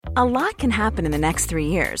A lot can happen in the next 3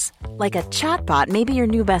 years. Like a chatbot may be your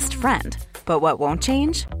new best friend. But what won't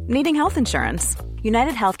change? Needing health insurance.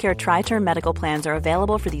 United Healthcare Tri-Term Medical Plans are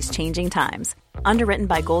available for these changing times. Underwritten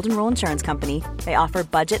by Golden Rule Insurance Company, they offer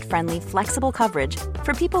budget-friendly, flexible coverage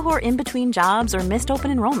for people who are in between jobs or missed open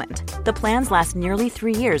enrollment. The plans last nearly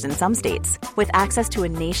 3 years in some states, with access to a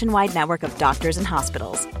nationwide network of doctors and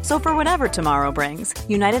hospitals. So for whatever tomorrow brings,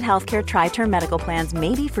 United Healthcare Tri-Term Medical Plans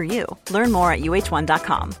may be for you. Learn more at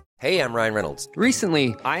uh1.com. Hey, I'm Ryan Reynolds.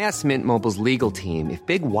 Recently, I asked Mint Mobile's legal team if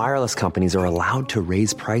big wireless companies are allowed to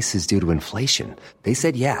raise prices due to inflation. They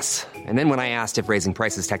said yes. And then when I asked if raising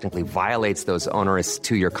prices technically violates those onerous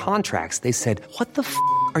 2-year contracts, they said, "What the f***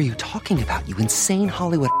 are you talking about, you insane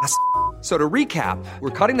Hollywood ass?" So to recap,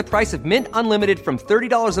 we're cutting the price of Mint Unlimited from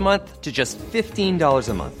 $30 a month to just $15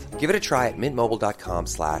 a month. Give it a try at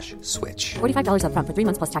mintmobile.com/switch. $45 up front for 3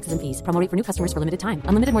 months plus taxes and fees. Promo rate for new customers for limited time.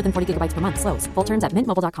 Unlimited more than 40 gigabytes per month. Slows full terms at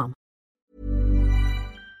mintmobile.com.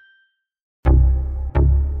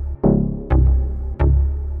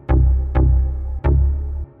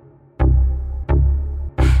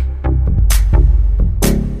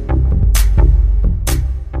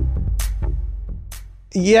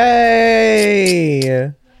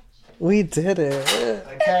 Yay! We did it.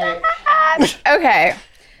 Okay. Okay.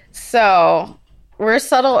 So we're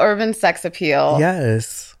Subtle Urban Sex Appeal.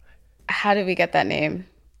 Yes. How did we get that name?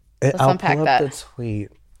 I'll unpack pull up that. the tweet.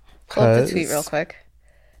 Pull up the tweet real quick.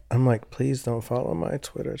 I'm like, please don't follow my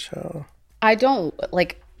Twitter, child. I don't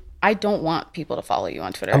want people to follow you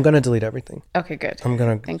on Twitter. I'm gonna delete everything. Okay, good.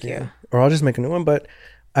 Thank you. Or I'll just make a new one. But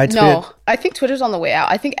I think Twitter's on the way out.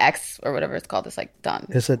 I think X or whatever it's called is like done.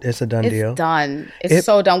 It's a done deal. It's done. It's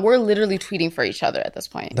so done. We're literally tweeting for each other at this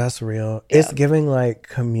point. That's real. Yeah. It's giving like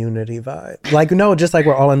community vibe. Like no, just like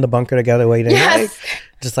we're all in the bunker together waiting. Yes. Like,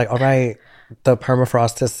 just like all right, the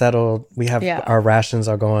permafrost has settled. We have our rations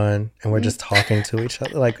are going, and we're just talking to each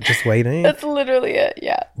other, like just waiting. That's literally it.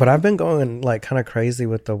 Yeah. But I've been going like kind of crazy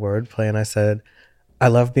with the wordplay, and I said, I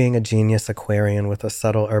love being a genius Aquarian with a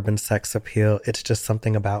subtle urban sex appeal. It's just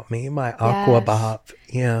something about me, my aqua bop.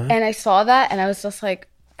 Yeah. And I saw that and I was just like,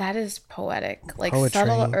 that is poetic. Like Poetry.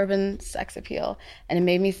 Subtle urban sex appeal. And it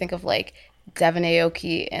made me think of like Devon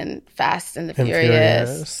Aoki in Fast and the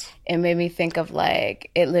Furious. It made me think of like,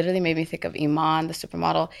 it literally made me think of Iman, the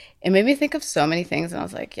supermodel. It made me think of so many things. And I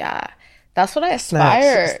was like, yeah, that's what I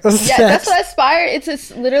aspire. Yeah, that's what I aspire. It's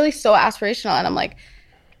literally so aspirational. And I'm like,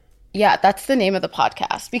 yeah, that's the name of the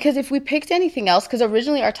podcast. Because if we picked anything else, because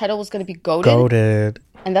originally our title was going to be Goated.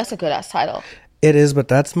 And that's a good ass title. It is, but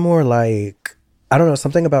that's more like, I don't know,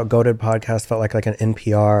 something about Goated podcast felt like an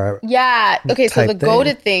NPR. Yeah. Okay, so the thing.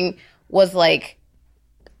 Goated thing was like,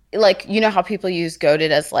 you know how people use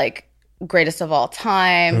Goated as like greatest of all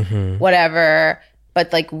time, whatever.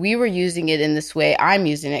 But like we were using it in this way. I'm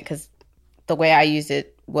using it because the way I use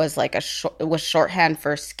it was like was shorthand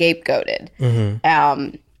for scapegoated.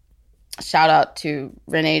 Shout out to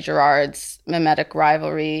Rene Girard's Mimetic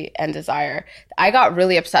Rivalry and Desire. I got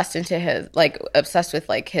really obsessed with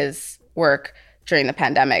his work during the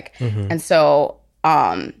pandemic. And so,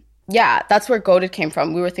 that's where Goated came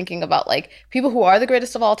from. We were thinking about like people who are the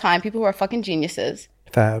greatest of all time, people who are fucking geniuses.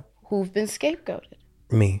 Fab. Who've been scapegoated.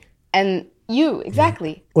 Me. And you,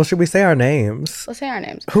 exactly. Well, should we say our names? Let's say our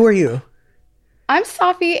names. Who are you? I'm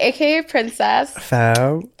Safi, aka Princess.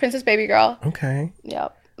 Fab. Princess Baby Girl. Okay.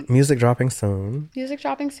 Yep. Music dropping soon. Music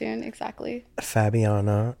dropping soon, exactly.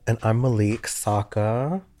 Fabiana. And I'm Malik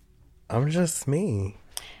Saka. I'm just me.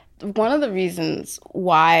 One of the reasons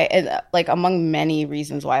why, and like among many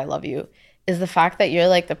reasons why I love you, is the fact that you're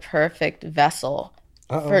like the perfect vessel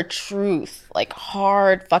for truth, like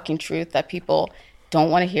hard fucking truth that people don't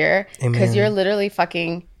want to hear. Because you're literally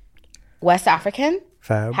fucking West African.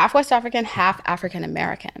 Fab. Half West African, half African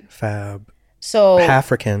American. Fab. So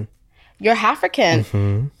African. You're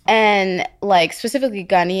African and like specifically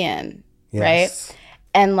Ghanaian, right?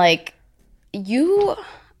 And like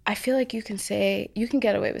I feel like you can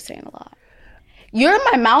get away with saying a lot. You're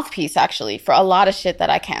my mouthpiece actually for a lot of shit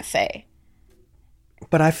that I can't say.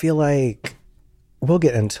 But I feel like we'll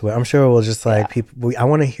get into it. I'm sure we'll just like people. I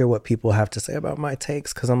want to hear what people have to say about my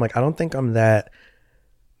takes because I'm like, I don't think I'm that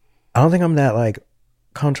like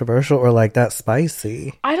controversial or like that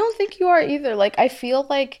spicy. I don't think you are either. Like I feel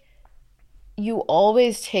like you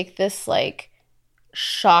always take this like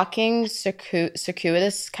shocking,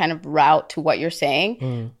 circuitous kind of route to what you're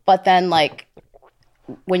saying. But then like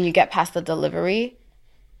when you get past the delivery,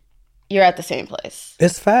 you're at the same place.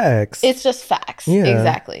 It's facts. It's just facts. Yeah.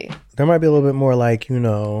 Exactly. There might be a little bit more like,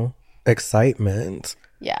 excitement.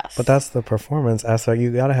 Yes. But that's the performance aspect.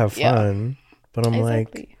 You got to have fun. But I'm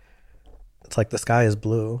like, It's like the sky is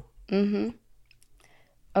blue.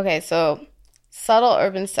 Okay, so subtle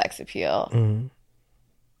urban sex appeal.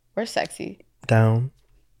 We're sexy. Down.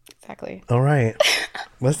 Exactly. All right.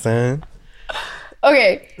 Listen.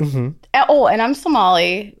 Okay. Oh, and I'm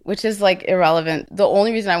Somali, which is like irrelevant. The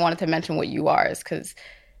only reason I wanted to mention what you are is because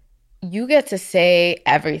you get to say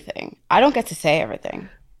everything. I don't get to say everything.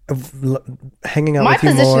 Hanging out My with you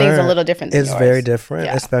more. My positioning is a little different than It's yours. very different,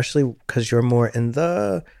 especially because you're more in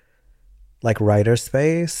the like writer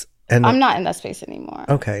space. And I'm not in that space anymore.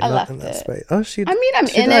 Okay, I not left in that it. space. Oh, I'm she in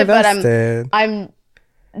it, but divested. I'm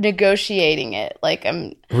negotiating it. Like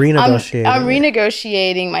I'm renegotiating. I'm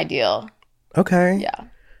renegotiating my deal. Okay. Yeah.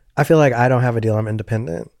 I feel like I don't have a deal. I'm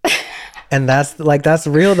independent, and that's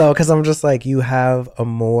real though, because I'm just like, you have a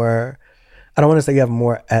more. I don't want to say you have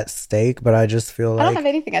more at stake, but I just feel like I don't have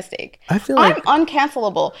anything at stake. I feel like I'm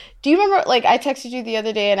uncancelable. Do you remember? Like I texted you the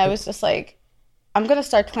other day, and I was just like, I'm gonna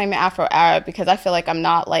start claiming Afro Arab because I feel like I'm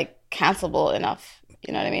not like cancelable enough.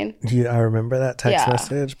 You know what I mean? I remember that text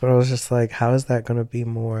message, but I was just like, how is that going to be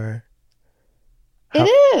more? It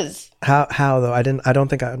is. How though? I don't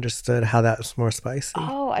think I understood how that was more spicy.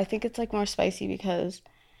 Oh, I think it's like more spicy because,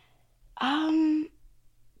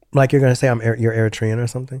 like you're going to say you're Eritrean or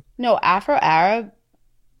something? No, Afro Arab.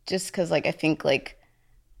 Just because, like, I think like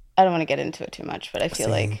I don't want to get into it too much, but I feel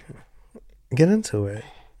like get into it.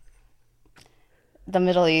 The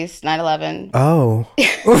Middle East, 9/11. Oh.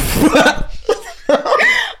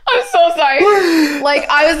 I'm so sorry. Like,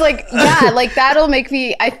 I was like, yeah, like that'll make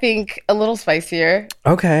me, I think, a little spicier.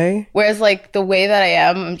 Okay. Whereas, like, the way that I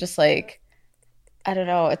am, I'm just like, I don't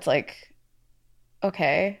know. It's like,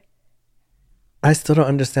 okay. I still don't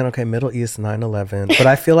understand. Okay, Middle East 9/11, but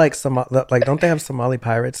I feel like like don't they have Somali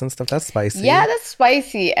pirates and stuff? That's spicy. Yeah, that's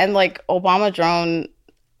spicy. And like Obama drone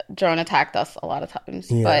attacked us a lot of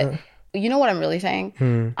times. Yeah. But you know what I'm really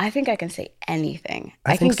saying? I think I can say anything.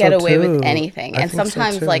 I can think get so away too. with anything. I And think so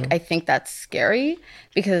sometimes too. like I think that's scary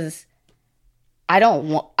because I don't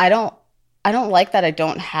like that I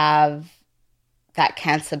don't have that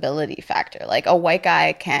cancelability factor. Like a white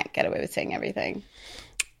guy can't get away with saying everything.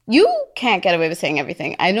 You can't get away with saying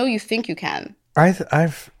everything. I know you think you can. I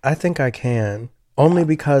think I can. Only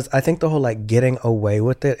because I think the whole like getting away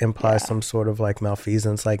with it implies some sort of like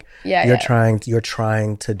malfeasance. Like you're trying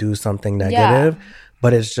to do something negative,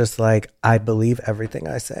 but it's just like, I believe everything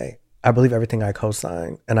I say. I believe everything I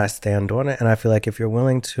co-sign and I stand on it. And I feel like if you're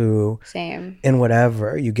willing to, Same. in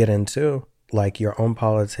whatever you get into, like your own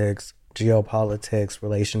politics, geopolitics,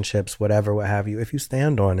 relationships, whatever, what have you, if you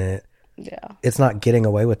stand on it, it's not getting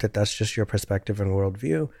away with it. That's just your perspective and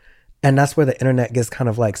worldview. And that's where the internet gets kind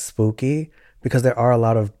of like spooky, because there are a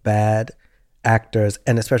lot of bad actors,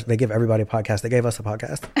 and especially they give everybody a podcast. They gave us a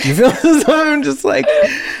podcast. You feel? So I'm just like,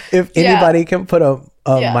 if anybody can put a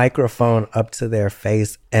microphone up to their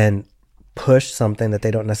face and push something that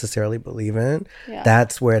they don't necessarily believe in,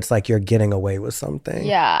 that's where it's like you're getting away with something.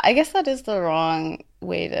 Yeah, I guess that is the wrong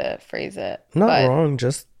way to phrase it. Not wrong,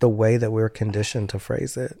 just the way that we're conditioned to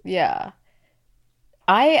phrase it. Yeah.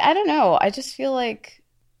 I don't know. I just feel like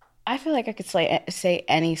I could say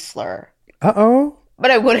any slur. Uh-oh. But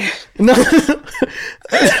I wouldn't. No.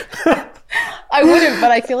 I wouldn't, but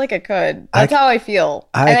I feel like I could. That's how I feel.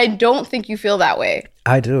 And I don't think you feel that way.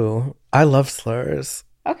 I do. I love slurs.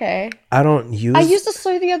 Okay. I don't use... I used a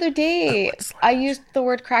slur the other day. I used the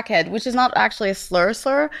word crackhead, which is not actually a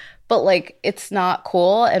slur, but like it's not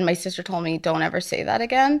cool. And my sister told me, don't ever say that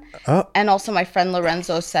again. Oh. And also my friend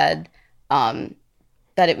Lorenzo said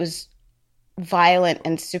that it was violent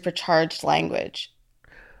and supercharged language.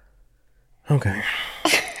 Okay.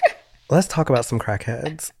 Let's talk about some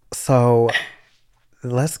crackheads. So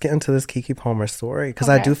let's get into this Keke Palmer story, because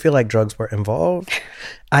I do feel like drugs were involved.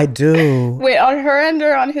 I do. Wait, on her end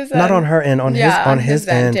or on his end? Not on her end, on his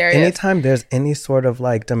end. Darius. Anytime there's any sort of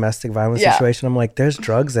like domestic violence situation, I'm like, there's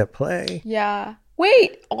drugs at play. Yeah.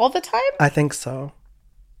 Wait, all the time? I think so.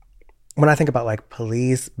 When I think about like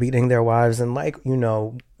police beating their wives and like, you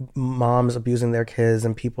know, moms abusing their kids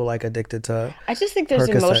and people like addicted to I just think there's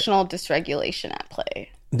Percocet. Emotional dysregulation at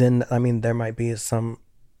play. Then, I mean, there might be some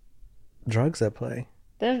drugs at play.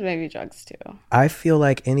 There's maybe drugs too. I feel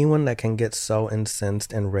like anyone that can get so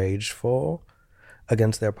incensed and rageful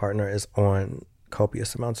against their partner is on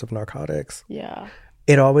copious amounts of narcotics. Yeah.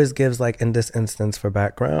 It always gives, like in this instance for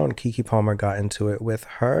background, Keke Palmer got into it with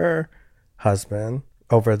her husband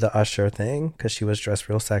over the Usher thing, because she was dressed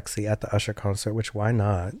real sexy at the Usher concert, which why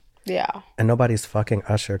not? Yeah. And nobody's fucking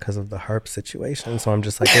Usher because of the herp situation. So I'm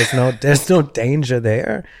just like, there's no danger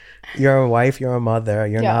there. You're a wife, you're a mother,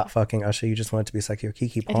 you're not fucking Usher. You just want it to be sexy or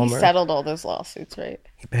Keke Palmer. And he settled all those lawsuits, right?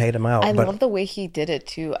 He paid him out. I love the way he did it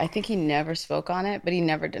too. I think he never spoke on it, but he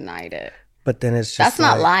never denied it. But then it's just that's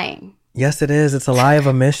not lying. Yes, it is. It's a lie of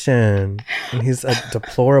omission. And he's a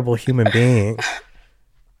deplorable human being.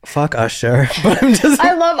 Fuck Usher. But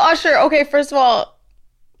I love Usher. Okay, first of all,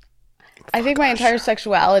 I think my entire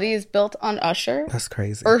sexuality is built on Usher. That's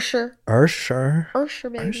crazy. Usher,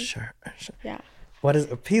 baby. Usher. Yeah. What is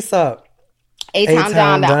it? Peace up.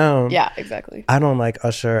 A-Town down. Yeah, exactly. I don't like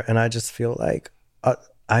Usher, and I just feel like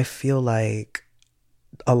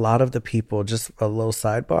a lot of the people, just a little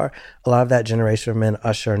sidebar, a lot of that generation of men,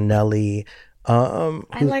 Usher, Nelly. I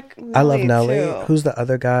love Nelly. Too. Who's the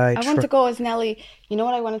other guy? I wanted to go as Nelly. You know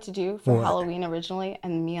what I wanted to do for Halloween originally,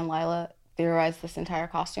 and me and Lila theorized this entire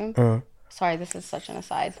costume. Sorry, this is such an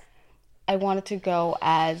aside. I wanted to go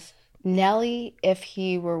as Nelly if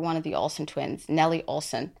he were one of the Olsen twins, Nelly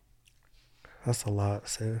Olsen. That's a lot,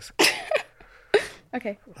 sis.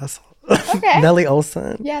 Okay. Okay. Nelly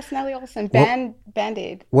Olsen? Yes, Nelly Olsen.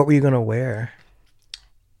 Band-Aid. What were you going to wear?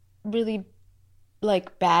 Really,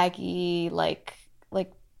 like, baggy, like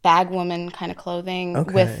bag woman kind of clothing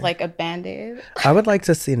with, like, a Band-Aid. I would like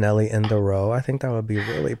to see Nelly in the row. I think that would be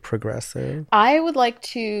really progressive. I would like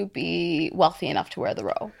to be wealthy enough to wear the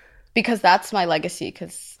row because that's my legacy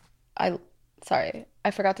because I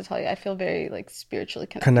forgot to tell you, I feel very, like, spiritually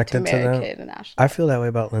connected to Mary-Kate and Ashley. I feel that way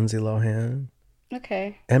about Lindsay Lohan.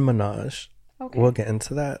 Okay. And Minaj. Okay. We'll get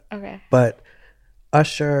into that. Okay. But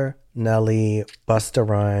Usher, Nelly, Busta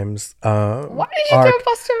Rhymes. Why did you throw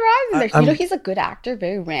Busta Rhymes in there? He's a good actor,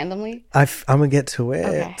 very randomly. I'm going to get to it.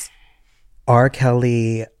 Okay. R.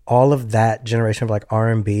 Kelly, all of that generation of like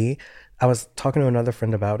R&B. I was talking to another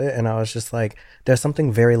friend about it, and I was just like, there's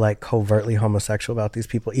something very like covertly homosexual about these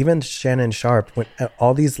people. Even Shannon Sharp, when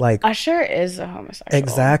all these like Usher is a homosexual.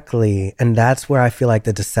 Exactly, and that's where I feel like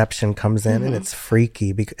the deception comes in, and it's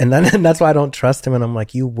freaky. And that's why I don't trust him. And I'm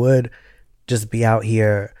like, you would just be out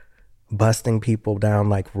here busting people down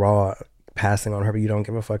like raw, passing on her, but you don't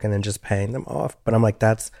give a fuck, and then just paying them off. But I'm like,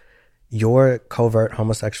 that's your covert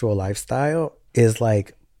homosexual lifestyle is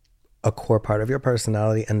like a core part of your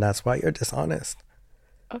personality, and that's why you're dishonest.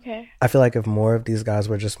 Okay. I feel like if more of these guys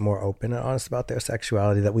were just more open and honest about their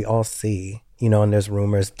sexuality that we all see, and there's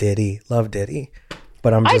rumors, love Diddy.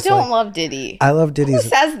 But I don't love Diddy. I love Diddy. Who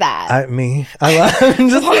says that? I'm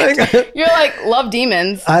just like you're like love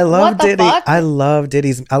demons. I love Diddy. Fuck? I love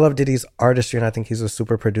Diddy's artistry, and I think he's a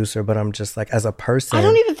super producer. But I'm just like, as a person, I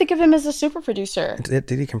don't even think of him as a super producer.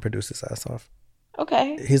 Diddy can produce his ass off.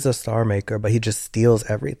 Okay. He's a star maker, but he just steals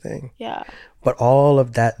everything. Yeah. But all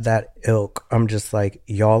of that ilk, I'm just like,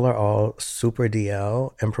 y'all are all super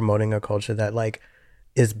DL and promoting a culture that like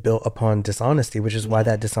is built upon dishonesty, which is why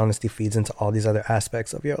that dishonesty feeds into all these other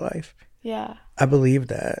aspects of your life. Yeah. I believe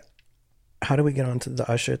that. How do we get onto the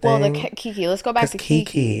Usher thing? Well, Keke. Let's go back to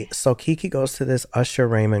Keke. So Keke goes to this Usher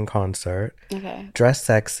Raymond concert. Okay. Dressed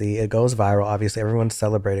sexy. It goes viral. Obviously, everyone's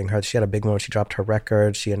celebrating her. She had a big moment. She dropped her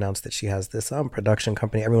record. She announced that she has this production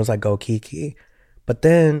company. Everyone's like, go Keke. But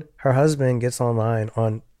then her husband gets online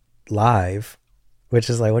on live, which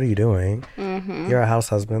is like, what are you doing? Mm-hmm. You're a house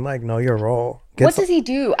husband. Like, know your role. What does he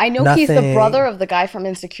do? I know he's the brother of the guy from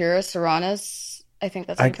Insecure, Serranos. I think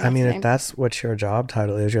that's I mean, if that's what your job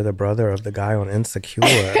title is, you're the brother of the guy on Insecure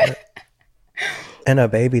and a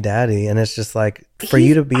baby daddy. And it's just like, for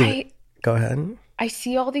you to be... Go ahead. I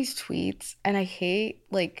see all these tweets and I hate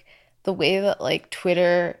like the way that like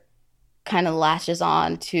Twitter kind of latches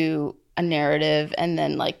on to a narrative and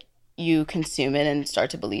then like you consume it and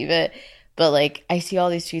start to believe it. But like I see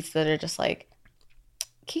all these tweets that are just like,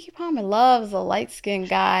 Keke Palmer loves a light-skinned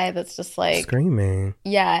guy that's just like screaming.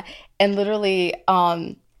 Yeah. And literally,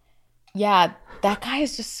 that guy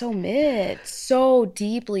is just so mid, so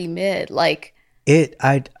deeply mid. Like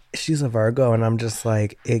she's a Virgo, and I'm just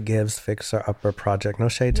like, it gives Fixer Upper Project. No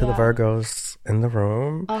shade to the Virgos in the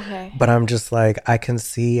room. Okay. But I'm just like, I can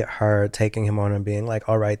see her taking him on and being like,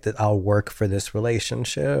 all right, that I'll work for this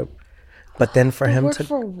relationship. But then for him to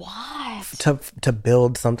for what? To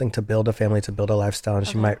build something, to build a family, to build a lifestyle,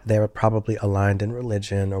 and they were probably aligned in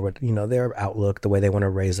religion or what their outlook, the way they want to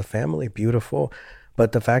raise a family, beautiful.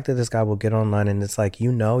 But the fact that this guy will get online and it's like,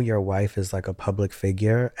 your wife is like a public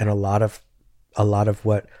figure, and a lot of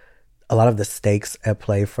the stakes at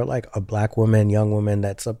play for like a Black woman, young woman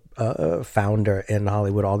that's a founder in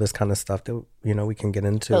Hollywood, all this kind of stuff that we can get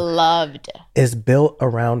into, beloved, is built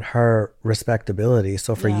around her respectability.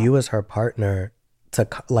 So for you as her partner to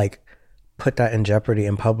like put that in jeopardy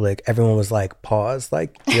in public, everyone was like, pause,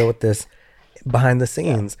 like deal with this behind the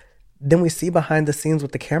scenes. Then we see behind the scenes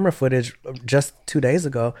with the camera footage just 2 days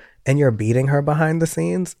ago, and you're beating her behind the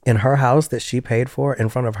scenes in her house that she paid for in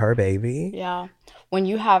front of her baby. Yeah. When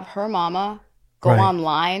you have her mama go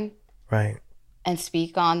online and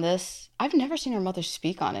speak on this. I've never seen her mother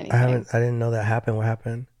speak on anything. I didn't know that happened. What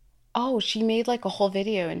happened? Oh, she made like a whole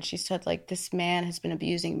video and she said like, this man has been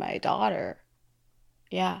abusing my daughter.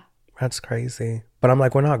 Yeah. That's crazy. But I'm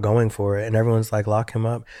like, we're not going for it. And everyone's like, lock him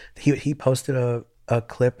up. He posted a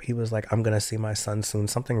clip. He was like, I'm going to see my son soon.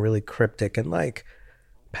 Something really cryptic and like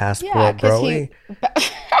passport broy.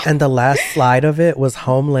 And the last slide of it was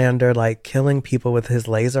Homelander like killing people with his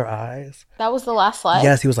laser eyes. That was the last slide?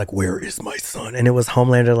 Yes, he was like, where is my son? And it was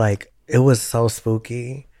Homelander like, it was so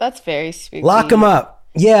spooky. That's very spooky. Lock him up.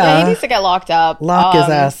 Yeah. He needs to get locked up. Lock his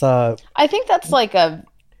ass up. I think that's like a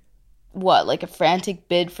frantic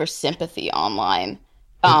bid for sympathy online.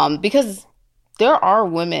 Because there are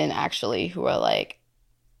women actually who are like,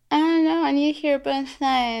 I don't know, I need to hear both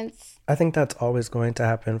sides. I think that's always going to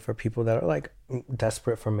happen for people that are like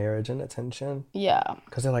desperate for marriage and attention. Yeah.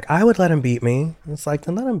 Because they're like, I would let him beat me. It's like,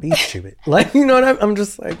 then let him beat you. Like, you know what I'm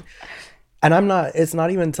just like, and I'm not, it's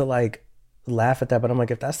not even to like laugh at that, but I'm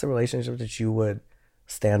like, if that's the relationship that you would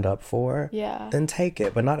stand up for, then take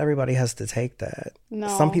it. But not everybody has to take that. No.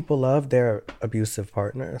 Some people love their abusive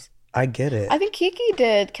partners. I get it. I think Kiki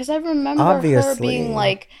did, because I remember her being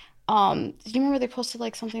like, do you remember they posted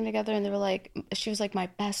like something together and they were like, she was like my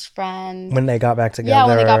best friend. When they got back together. Yeah,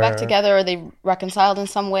 when they got back together or they reconciled in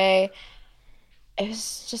some way. It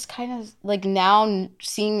was just kind of like now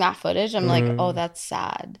seeing that footage, I'm like, oh, that's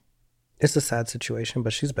sad. It's a sad situation,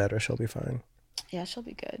 but she's better. She'll be fine. Yeah, she'll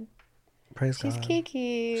be good. Praise God. She's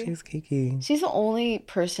Kiki. She's Kiki. She's the only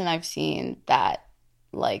person I've seen that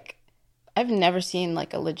like, I've never seen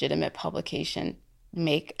like a legitimate publication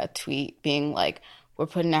make a tweet being like, we're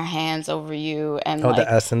putting our hands over you and like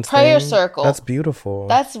the Essence prayer thing? Circle. That's beautiful.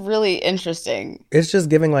 That's really interesting. It's just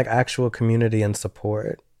giving like actual community and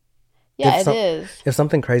support. Yeah, it is. If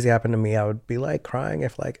something crazy happened to me, I would be like crying.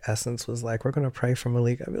 If like Essence was like, we're going to pray for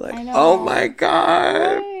Malik, I'd be like, oh my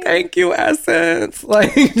God, right. Thank you, Essence.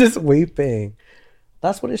 Like just weeping.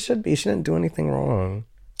 That's what it should be. She didn't do anything wrong.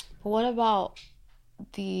 But what about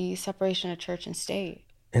the separation of church and state?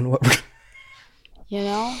 In what? You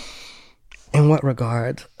know? In what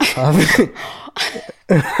regard? This is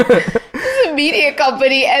a media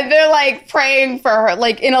company and they're like praying for her,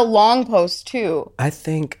 like in a long post too. I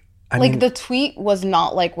mean, the tweet was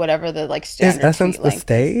not like whatever the like standard is Essence tweet the length.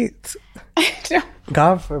 state? No.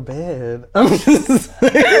 God forbid. I'm just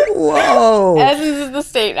like, whoa. Essence is the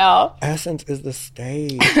state now. Essence is the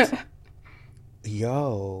state.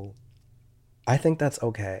 Yo. I think that's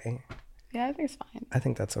okay. Yeah, I think it's fine. I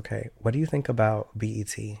think that's okay. What do you think about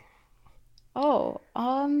BET? Oh,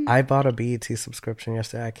 I bought a BET subscription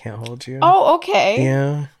yesterday. I can't hold you. Oh, okay.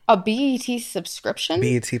 Yeah. A BET subscription?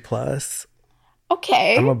 BET Plus.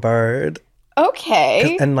 Okay. I'm a bird.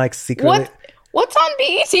 Okay. And like secretly. What's on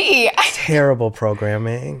BET? Terrible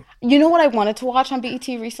programming. You know what I wanted to watch on BET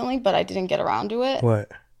recently, but I didn't get around to it?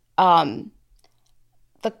 What?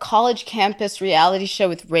 The college campus reality show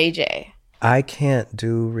with Ray J. I can't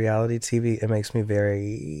do reality TV. It makes me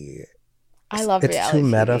very... I love reality TV. It's too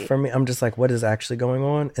meta for me. I'm just like, what is actually going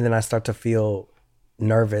on? And then I start to feel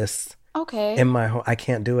nervous. Okay. In my home. I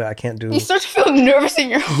can't do it. I can't do... You start to feel nervous in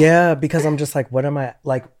your home? Yeah, because I'm just like, what am I...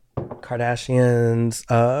 Like, Kardashians,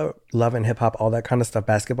 Love and Hip Hop, all that kind of stuff,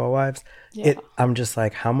 Basketball Wives. Yeah. I'm just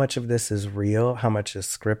like, how much of this is real? How much is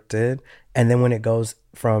scripted? And then when it goes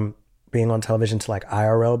from being on television to like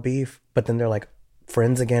IRL beef, but then they're like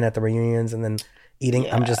friends again at the reunions and then eating.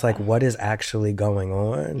 Yeah. I'm just like, what is actually going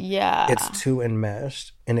on? Yeah. It's too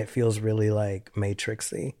enmeshed and it feels really like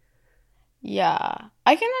Matrixy. Yeah.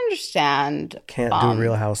 I can understand. Can't do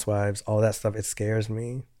Real Housewives, all that stuff. It scares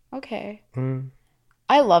me. Okay.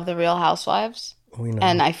 I love the Real Housewives. We know.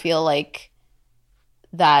 And I feel like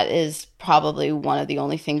that is probably one of the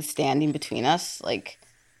only things standing between us. Like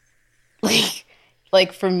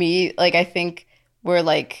for me, like I think we're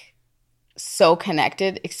like so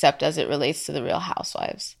connected, except as it relates to the Real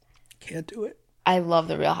Housewives. Can't do it. I love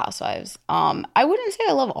the Real Housewives. I wouldn't say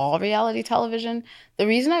I love all reality television. The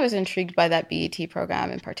reason I was intrigued by that BET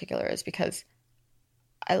program in particular is because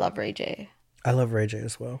I love Ray J. I love Ray J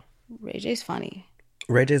as well. Ray J's funny.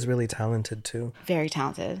 Ray J's really talented too. Very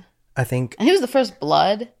talented. I think. And he was the first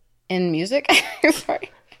blood in music. Sorry.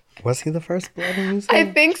 Was he the first blood in music?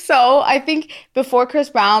 I think so. I think before Chris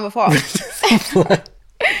Brown,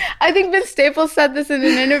 I think Vince Staples said this in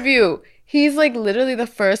an interview. He's like literally the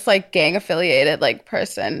first like gang affiliated like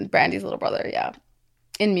person, Brandy's little brother, yeah,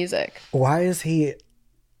 in music. Why is he's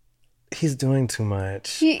doing too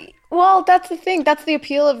much? Well, that's the thing. That's the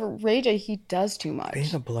appeal of Ray J. He does too much.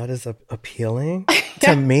 Being a blood is appealing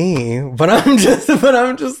to me, but I'm just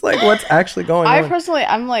like, what's actually going on?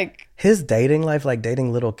 I'm like his dating life, like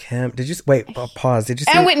dating Lil' Kim. Did you pause? Did you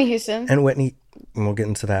see? And Whitney Houston. And Whitney. We'll get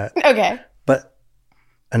into that. Okay. But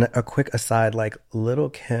a quick aside, like Lil'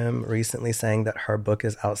 Kim recently saying that her book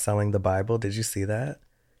is outselling the Bible. Did you see that?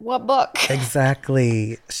 What book?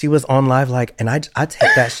 Exactly. She was on live like, and I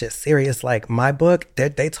take that shit serious. Like my book,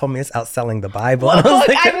 they told me it's outselling the Bible. What book?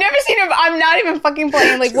 Like, I've never seen her. I'm not even fucking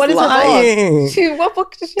playing. Like, what is her book? What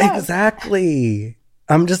book does she have? Exactly.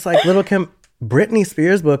 I'm just like, Lil' Kim. Britney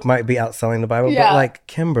Spears' book might be outselling the Bible, but like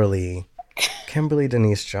Kimberly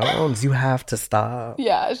Denise Jones, you have to stop.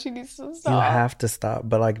 Yeah, she needs to stop. You have to stop.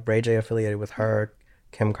 But like Ray J affiliated with her,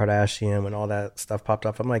 Kim Kardashian, and all that stuff popped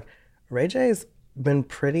up. I'm like, Ray J's been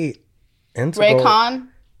pretty integral. Raycon.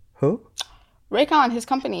 Who? Raycon, his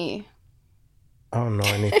company. I don't know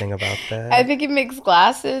anything about that. I think he makes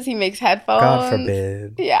glasses. He makes headphones. God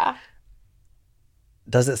forbid. Yeah.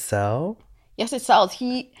 Does it sell? Yes, it sells.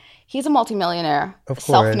 He's a multimillionaire. Of course.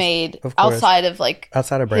 Self-made. Outside of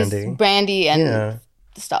Brandy. Brandy and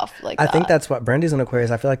stuff like that. I think that's what Brandy's an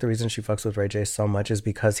Aquarius. I feel like the reason she fucks with Ray J so much is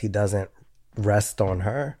because he doesn't rest on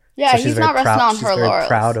her. Yeah, so he's not resting on her laurels. She's very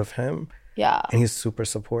proud of him. Yeah. And he's super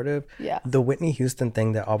supportive. Yeah. The Whitney Houston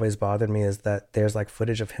thing that always bothered me is that there's like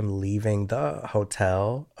footage of him leaving the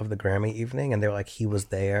hotel of the Grammy evening and they were like, he was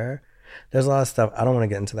there. There's a lot of stuff. I don't want to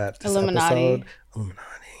get into that this episode. Illuminati.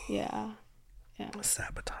 Yeah.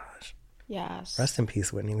 Sabotage. Yes. Rest in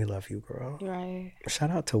peace, Whitney. We love you, girl. Right.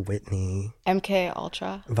 Shout out to Whitney. MK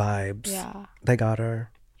Ultra. Vibes. Yeah. They got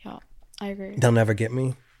her. Yeah, I agree. They'll never get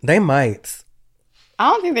me. They might. I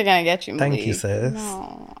don't think they're gonna get you, Malik. Thank you, sis.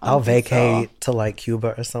 No, I'll vacate to like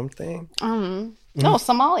Cuba or something. No,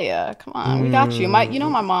 Somalia. Come on, we got you. My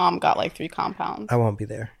mom got like 3 compounds. I won't be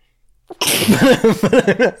there.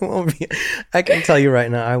 I won't be. I can tell you right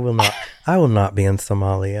now, I will not be in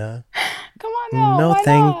Somalia. Come on, no,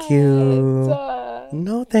 thank you.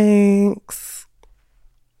 No thanks.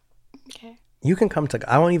 Okay. You can come to.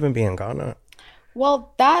 I won't even be in Ghana.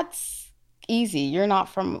 Well, that's easy. You're not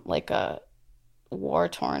from like a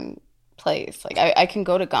war-torn place. Like I can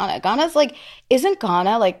go to Ghana. Ghana's like, isn't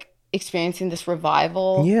Ghana like experiencing this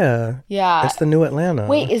revival? Yeah. It's the new Atlanta.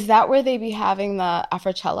 Wait, is that where they be having the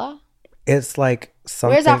Afrochella? It's like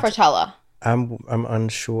something. Where's Afrochella? I'm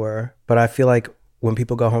unsure, but I feel like when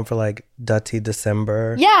people go home for like Dirty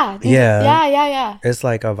December. Yeah. It's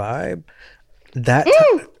like a vibe.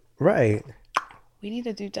 Right. We need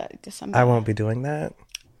to do Dirty December. I won't be doing that.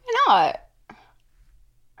 Why not?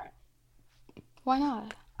 Why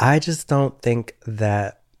not? I just don't think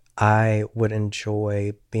that I would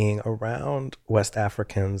enjoy being around West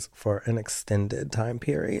Africans for an extended time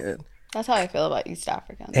period. That's how I feel about East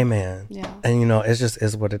Africans. Amen. Yeah. And it just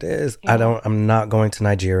is what it is. Yeah. I'm not going to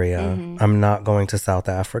Nigeria. Mm-hmm. I'm not going to South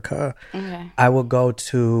Africa. Okay. I will go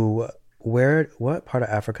to what part of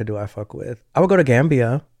Africa do I fuck with? I would go to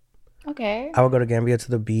Gambia. Okay. I would go to Gambia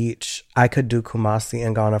to the beach. I could do Kumasi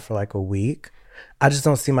in Ghana for like a week. I just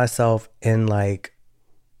don't see myself in like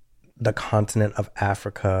the continent of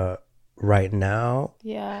Africa right now.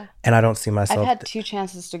 Yeah. And I don't see myself. I've had 2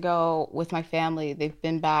 chances to go with my family. They've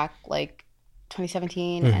been back like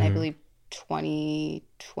 2017 and I believe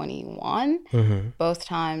 2021. Mm-hmm. Both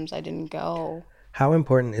times I didn't go. How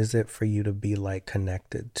important is it for you to be like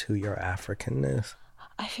connected to your Africanness?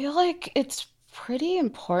 I feel like it's pretty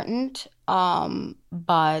important.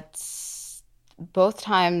 But both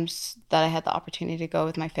times that I had the opportunity to go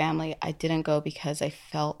with my family, I didn't go because I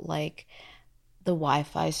felt like the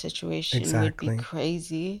Wi-Fi situation would be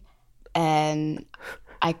crazy and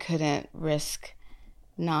I couldn't risk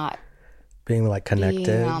not being like connected,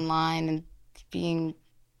 being online and being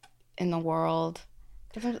in the world.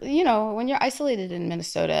 When you're isolated in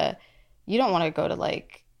Minnesota, you don't want to go to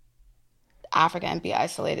like Africa and be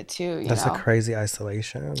isolated too. That's a crazy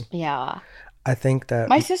isolation. Yeah. I think that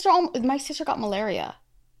my sister got malaria.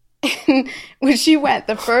 When she went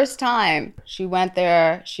the first time she went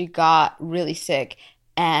there, she got really sick.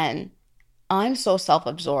 And I'm so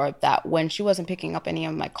self-absorbed that when she wasn't picking up any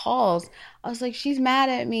of my calls, I was like, she's mad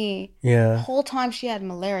at me. Yeah. The whole time she had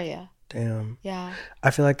malaria. Damn. Yeah.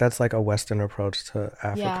 I feel like that's like a Western approach to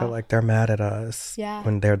Africa. Yeah. Like they're mad at us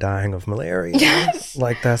when they're dying of malaria. Yes.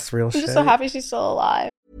 Like that's real shit. I'm just so happy she's still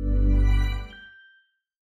alive.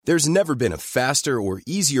 There's never been a faster or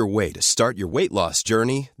easier way to start your weight loss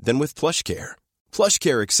journey than with PlushCare.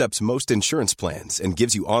 PlushCare accepts most insurance plans and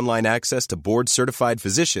gives you online access to board-certified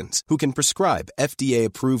physicians who can prescribe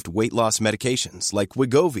FDA-approved weight loss medications like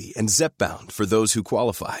Wegovy and Zepbound for those who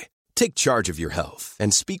qualify. Take charge of your health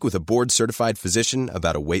and speak with a board-certified physician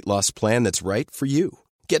about a weight loss plan that's right for you.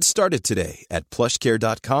 Get started today at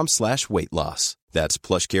plushcare.com/weight-loss. That's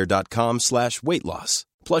plushcare.com/weight-loss.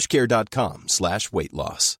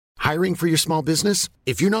 plushcare.com/weight-loss. Hiring for your small business?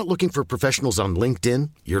 If you're not looking for professionals on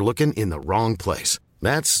LinkedIn, you're looking in the wrong place.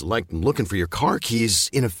 That's like looking for your car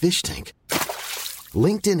keys in a fish tank.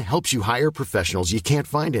 LinkedIn helps you hire professionals you can't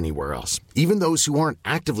find anywhere else, even those who aren't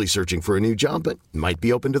actively searching for a new job but might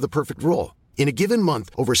be open to the perfect role. In a given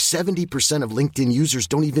month, over 70% of LinkedIn users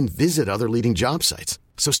don't even visit other leading job sites.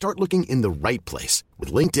 So start looking in the right place.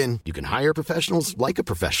 With LinkedIn, you can hire professionals like a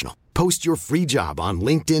professional. Post your free job on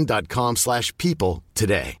linkedin.com/people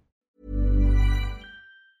today.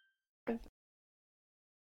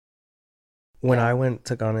 When I went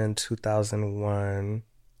to Ghana in 2001,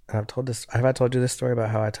 have I told you this story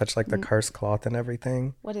about how I touched like the cursed cloth and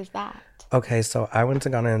everything? What is that? Okay, so I went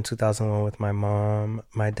to Ghana in 2001 with my mom,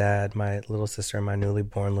 my dad, my little sister, and my newly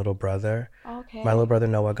born little brother. Okay. My little brother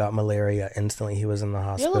Noah got malaria instantly. He was in the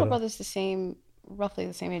hospital. Your little brother's roughly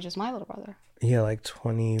the same age as my little brother. Yeah, like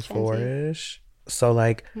 24-ish. So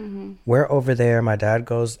like we're over there. My dad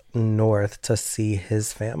goes north to see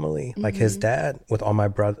his family, like his dad with all my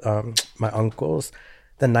my uncles.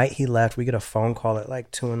 The night he left, we get a phone call at like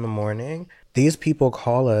 2 a.m. These people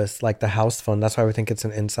call us like the house phone. That's why we think it's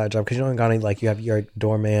an inside job. Because you know in Ghana, like you have your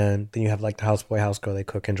doorman, then you have like the houseboy, house girl, they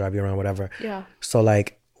cook and drive you around, whatever. Yeah. So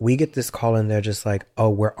like we get this call and they're just like, oh,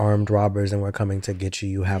 we're armed robbers and we're coming to get you.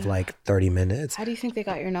 You have like 30 minutes. How do you think they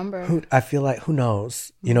got your number? I feel like, who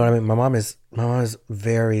knows? You know what I mean? My mom is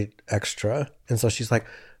very extra. And so she's like,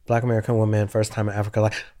 Black American woman, first time in Africa,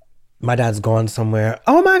 like, my dad's gone somewhere.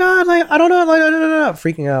 Oh my God, like, I don't know, like, no,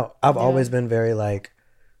 freaking out. I've always been very, like,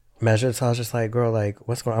 measured. So I was just like, girl, like,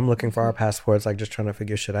 what's going on? I'm looking for our passports, like, just trying to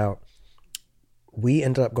figure shit out. We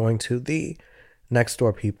ended up going to the next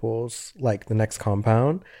door people's, like, the next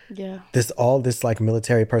compound. Yeah. This like,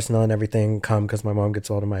 military personnel and everything come because my mom gets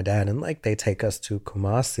hold of my dad. And, like, they take us to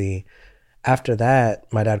Kumasi. After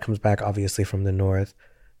that, my dad comes back, obviously, from the north,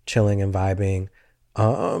 chilling and vibing.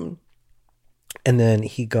 And then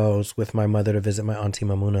he goes with my mother to visit my auntie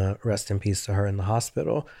Mamuna, rest in peace to her, in the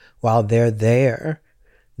hospital. While they're there,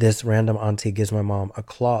 this random auntie gives my mom a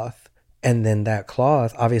cloth. And then that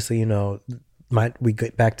cloth, obviously, you know, we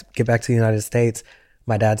get back to the United States.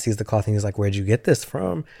 My dad sees the cloth and he's like, where'd you get this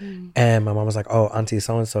from? And my mom was like, oh, auntie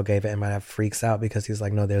so-and-so gave it. And my dad freaks out because he's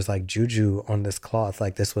like, no, there's like juju on this cloth.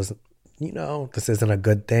 Like this was, you know, this isn't a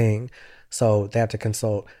good thing. So they have to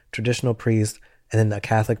consult traditional priests. And then the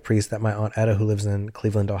Catholic priest that my Aunt Etta, who lives in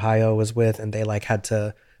Cleveland, Ohio, was with. And they like had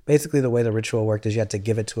to, basically the way the ritual worked is you had to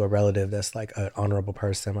give it to a relative that's like an honorable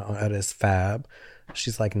person. My Aunt Etta is fab.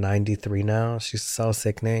 She's like 93 now. She's so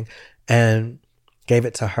sickening. And gave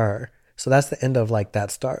it to her. So that's the end of like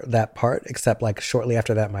that part, except like shortly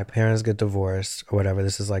after that, my parents get divorced or whatever.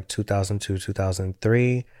 This is like 2002,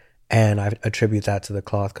 2003. And I attribute that to the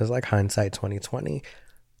cloth because like hindsight 2020.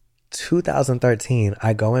 2013,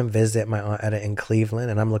 I go and visit my Aunt Etta in Cleveland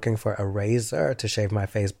and I'm looking for a razor to shave my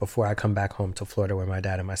face before I come back home to Florida where my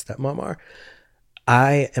dad and my stepmom are.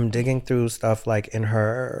 I am digging through stuff like in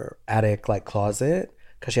her attic like closet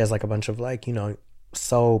because she has like a bunch of like, you know,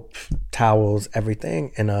 soap, towels,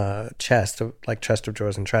 everything in a chest of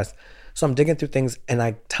drawers and chest. So I'm digging through things and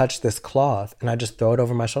I touch this cloth and I just throw it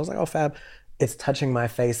over my shoulder. I was like, oh, fab. It's touching my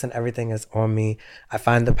face and everything is on me. I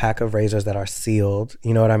find the pack of razors that are sealed.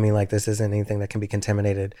 You know what I mean? Like this isn't anything that can be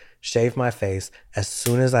contaminated. Shave my face. As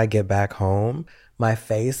soon as I get back home, my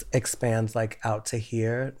face expands like out to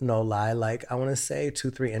here. No lie. Like I want to say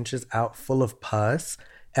 2-3 inches out, full of pus.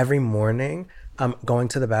 Every morning, I'm going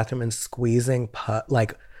to the bathroom and squeezing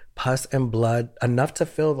pus and blood, enough to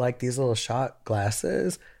fill like these little shot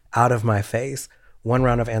glasses out of my face. 1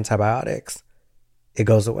 round of antibiotics. It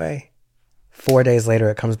goes away. 4 days later,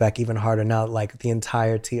 it comes back even harder. Now, like the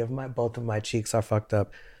entirety of both of my cheeks are fucked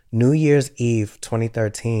up. New Year's Eve,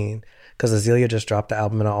 2013, because Azealia just dropped the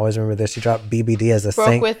album, and I always remember this. She dropped BBD as a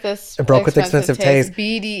Broke with Expensive Taste.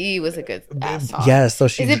 BDE was a good ass song. Yes, so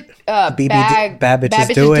she. Is it BBD? Bad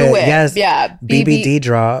Bitches Do It. Yes. Yeah. BBD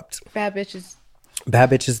dropped. Bad Bitches. Bad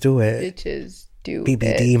Bitches Do It. Bitches do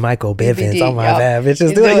BBD, it. Michael Bivins. Oh my bad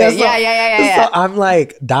bitches do it. Yes, yeah. So I'm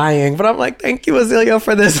like dying, but I'm like, thank you, Azealia,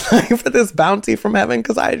 for this for this bounty from heaven,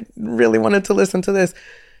 because I really wanted to listen to this.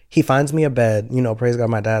 He finds me a bed. You know, praise God,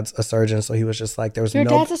 my dad's a surgeon, so he was just like, there was Your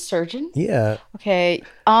dad's a surgeon? Yeah. Okay.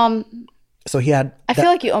 So he had... I feel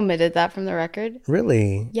like you omitted that from the record.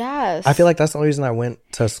 Really? Yes. I feel like that's the only reason I went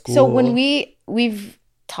to school. So when we've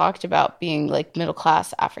talked about being like middle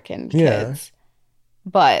class African kids,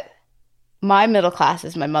 but my middle class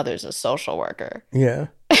is my mother's a social worker. Yeah.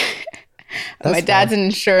 My dad's an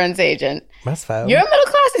insurance agent. That's fine. Your middle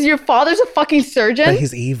class is your father's a fucking surgeon? But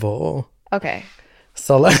he's evil. Okay.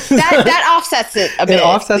 So like that offsets it a bit. It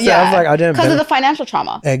offsets it. I was like, I didn't... Because of the financial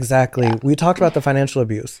trauma. Exactly. Yeah. We talked about the financial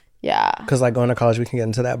abuse. Yeah. Because like going to college, we can get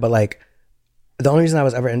into that. But like the only reason I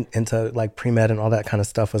was ever into like pre-med and all that kind of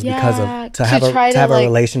stuff was because of to have a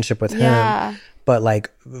relationship with him. But like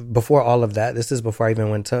before all of that, this is before I even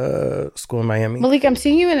went to school in Miami. Malik, I'm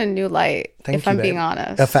seeing you in a new light. If I'm being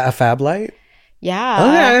honest, a fab light.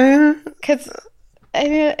 Yeah. Okay. Because I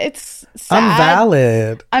mean, it's sad. I'm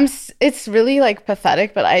valid. It's really like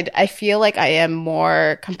pathetic, but I feel like I am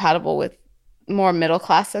more compatible with more middle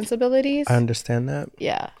class sensibilities. I understand that.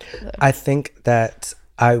 Yeah. I think that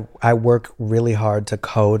I work really hard to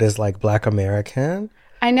code as like Black American.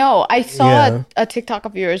 I know. I saw a TikTok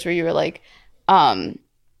of yours where you were like,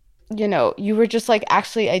 you know, you were just like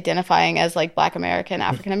actually identifying as like Black American,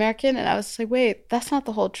 African American, and I was like, wait, that's not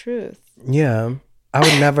the whole truth. Yeah. I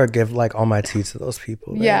would never give like all my tea to those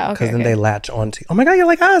people. Yeah, because then they latch on to. Oh my god, you're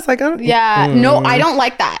like us. Like, no, I don't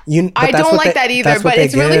like that. I don't like that either. But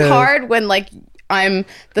it's really hard when like I'm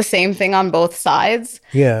the same thing on both sides.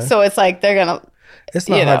 Yeah. So it's like they're gonna. It's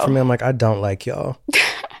not hard for me. I'm like, I don't like y'all.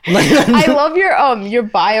 I love your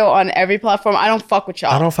bio on every platform. I don't fuck with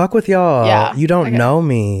y'all. I don't fuck with y'all. Yeah. You don't know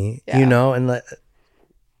me. Yeah. You know, and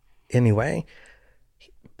anyway.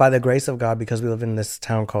 By the grace of God, because we live in this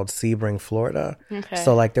town called Sebring, Florida. Okay.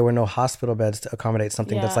 So like there were no hospital beds to accommodate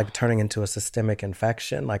something that's like turning into a systemic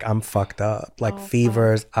infection. Like I'm fucked up, like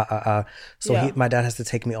fevers. So my dad has to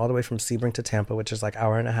take me all the way from Sebring to Tampa, which is like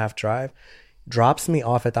 1.5-hour drive. Drops me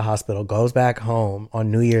off at the hospital, goes back home on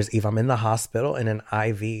New Year's Eve. I'm in the hospital in an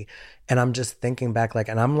IV, and I'm just thinking back, like,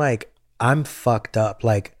 and I'm like, I'm fucked up.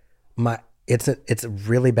 Like it's a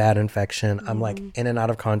really bad infection. I'm like in and out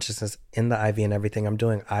of consciousness in the IV and everything. I'm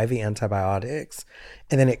doing IV antibiotics.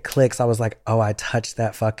 And then it clicks. I was like, oh, I touched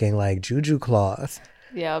that fucking like juju cloth.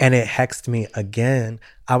 Yeah. And it hexed me again.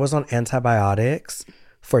 I was on antibiotics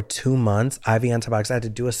for 2 months, IV antibiotics. I had to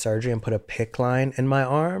do a surgery and put a PICC line in my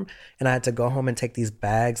arm. And I had to go home and take these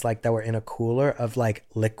bags like that were in a cooler of like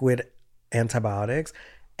liquid antibiotics.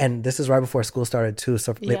 And this is right before school started too.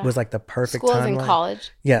 So it was like the perfect time. School's in college?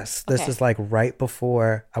 Yes. This is like right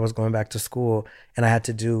before I was going back to school. And I had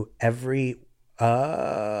to do every,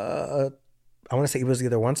 I want to say it was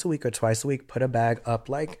either once a week or twice a week, put a bag up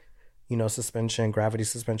like, you know, gravity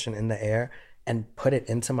suspension in the air and put it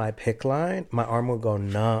into my PICC line. My arm would go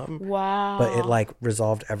numb. Wow. But it like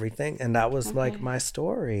resolved everything. And that was like my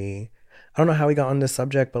story. I don't know how we got on this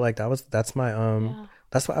subject, but like that's my,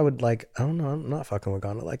 that's why I would like, I don't know, I'm not fucking with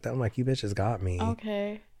Ghana like that. I'm like, you bitches got me.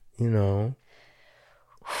 Okay. You know?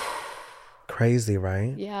 Crazy,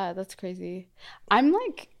 right? Yeah, that's crazy. I'm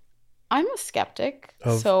a skeptic.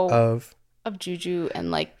 Of juju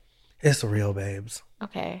and like. It's real, babes.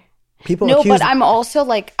 Okay. But I'm also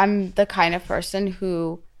like, I'm the kind of person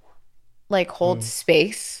who like holds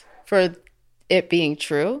space for it being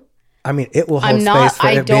true. I mean, it will hold space for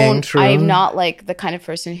it being true. I'm not like the kind of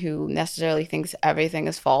person who necessarily thinks everything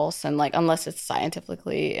is false and like unless it's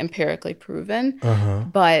scientifically, empirically proven.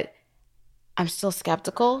 But I'm still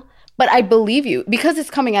skeptical. But I believe you because it's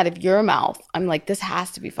coming out of your mouth. I'm like, this has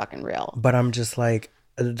to be fucking real. But I'm just like,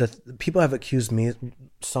 the people have accused me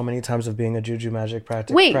so many times of being a juju magic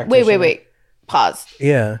practitioner. Wait. Pause.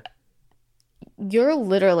 Yeah. You're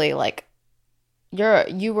literally like,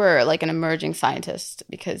 you were like an emerging scientist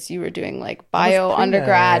because you were doing like bio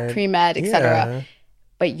undergrad, pre-med, etc.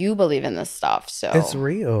 But you believe in this stuff, so it's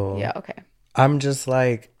real. Yeah, okay. I'm just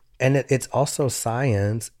like, and it's also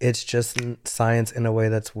science. It's just science in a way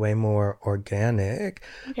that's way more organic.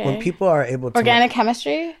 Okay. When people are able to organic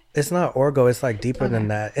chemistry, it's not orgo. It's like deeper than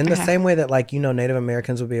that. In the same way that like, you know, Native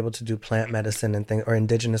Americans would be able to do plant medicine and things, or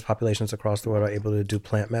indigenous populations across the world are able to do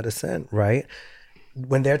plant medicine, right?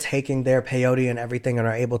 When they're taking their peyote and everything and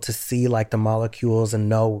are able to see like the molecules and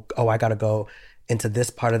know, oh, I got to go into this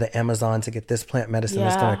part of the Amazon to get this plant medicine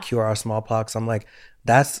that's going to cure our smallpox. I'm like,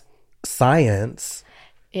 that's science.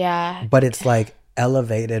 Yeah. But it's like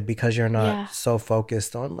elevated because you're not so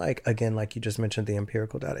focused on like, again, like you just mentioned the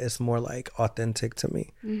empirical data. It's more like authentic to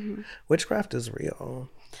me. Witchcraft is real.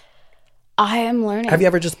 I am learning. Have you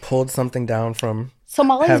ever just pulled something down from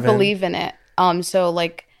Somalis heaven? Believe in it. So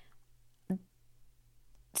like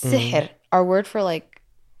sihr, our word for like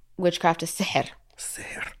witchcraft is sihr.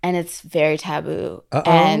 And it's very taboo.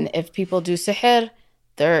 And if people do sihr,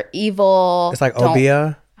 they're evil. It's like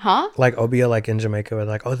Obia. Huh? Like Obia, like in Jamaica, we're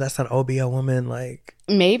like, oh, that's not Obia woman. Like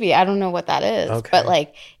maybe I don't know what that is, okay. but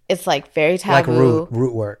like it's like very taboo. Like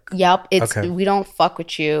root work. Yep. It's we don't fuck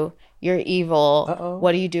with you. You're evil. Uh-oh.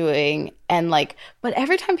 What are you doing? And like, but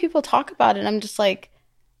every time people talk about it, I'm just like,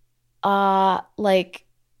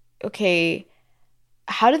 okay,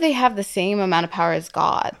 how do they have the same amount of power as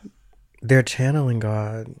God? They're channeling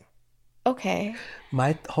God. Okay.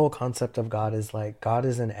 My whole concept of God is like, God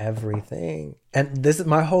is in everything. And this is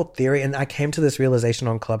my whole theory. And I came to this realization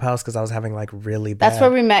on Clubhouse because I was having like really bad. That's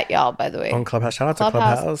where we met y'all, by the way. On Clubhouse. Shout out to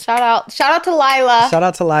Clubhouse. Shout out to Lila. Shout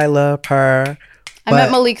out to Lila, per. I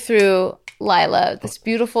met Malik through Lila, this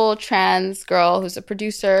beautiful trans girl who's a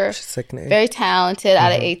producer. She's sickening. Very talented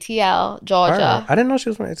out of ATL, Georgia. I didn't know she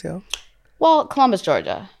was from ATL. Well, Columbus,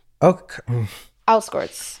 Georgia. Okay.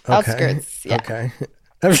 Outskirts. Yeah. Okay.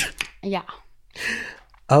 Yeah.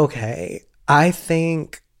 Okay. I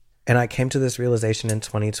think, and I came to this realization in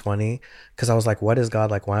 2020 because I was like, what is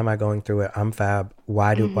God? Like, why am I going through it? I'm fab.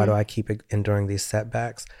 Why do I keep enduring these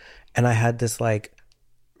setbacks? And I had this like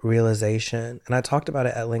realization, and I talked about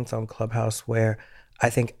it at length on Clubhouse, where I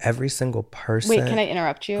think every single person. Wait, can I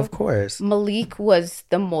interrupt you? Of course. Malik was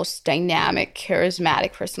the most dynamic,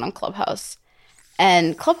 charismatic person on Clubhouse.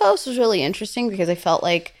 And Clubhouse was really interesting because I felt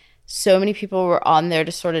like so many people were on there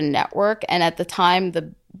to sort of network. And at the time,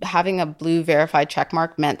 having a blue verified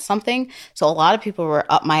checkmark meant something. So a lot of people were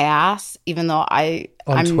up my ass, even though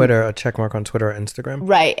I'm Twitter, a checkmark on Twitter or Instagram.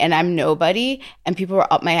 Right. And I'm nobody. And people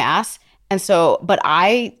were up my ass. And so, but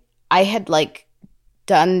I had like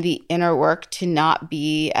done the inner work to not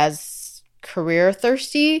be as career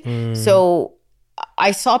thirsty. So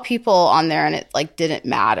I saw people on there and it like didn't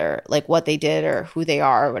matter like what they did or who they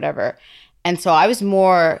are or whatever. And so I was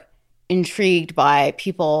more intrigued by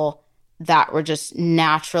people that were just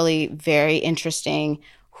naturally very interesting,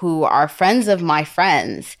 who are friends of my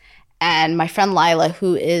friends. And my friend Lila,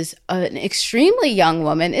 who is an extremely young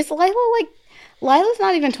woman, is Lila's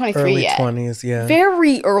not even 23 yet. Early 20s, yeah.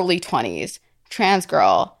 Very early 20s. Trans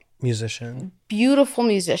girl. Musician. Beautiful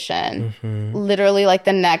musician. Literally like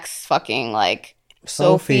the next fucking like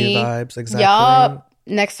Sophie vibes, exactly. Yup.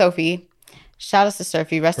 Next Sophie. Shout out to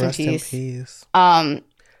Sophie. Rest in peace.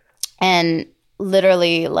 And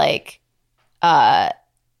literally like, yeah.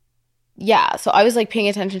 So I was like paying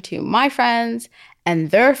attention to my friends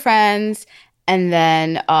and their friends. And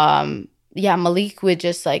then, yeah, Malik would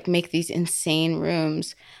just like make these insane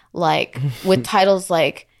rooms, like with titles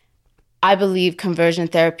like, I believe conversion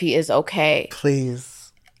therapy is okay.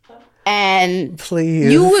 Please. And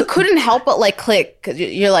please. You couldn't help but like click, because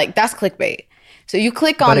you're like, that's clickbait. So you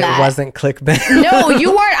click on that. But it wasn't clickbait. No,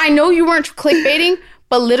 you weren't. I know you weren't clickbaiting,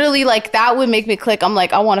 but literally like that would make me click. I'm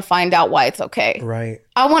like, I want to find out why it's okay. Right.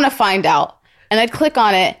 I want to find out. And I'd click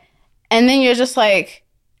on it. And then you're just like,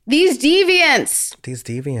 these deviants.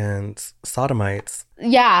 Sodomites.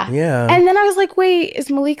 Yeah. Yeah. And then I was like, wait,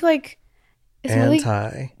 is Malik like... Is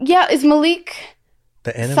Malik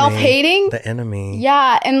the enemy, self-hating? The enemy.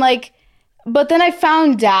 Yeah. And like, but then I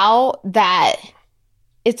found out that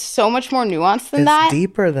it's so much more nuanced than that. It's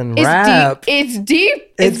deeper than rap. It's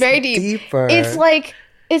deep. It's very deep. Deeper. It's like,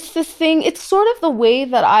 it's this thing. It's sort of the way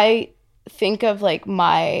that I think of like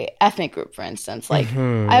my ethnic group, for instance. Like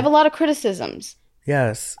I have a lot of criticisms.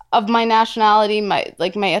 Yes. Of my nationality, my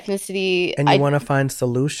ethnicity. And you want to find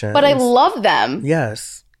solutions. But I love them.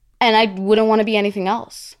 Yes. And I wouldn't want to be anything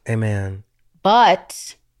else. Amen.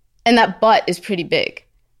 But, and that but is pretty big,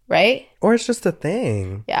 right? Or it's just a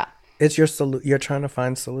thing. Yeah. It's you're trying to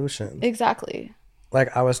find solutions. Exactly.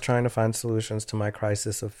 Like I was trying to find solutions to my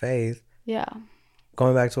crisis of faith. Yeah.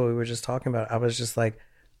 Going back to what we were just talking about, I was just like,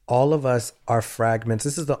 all of us are fragments.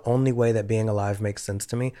 This is the only way that being alive makes sense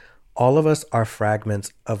to me. All of us are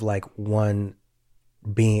fragments of like one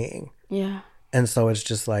being. Yeah. And so it's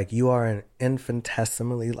just like you are an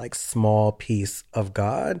infinitesimally like small piece of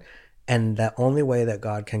God. And the only way that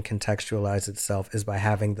God can contextualize itself is by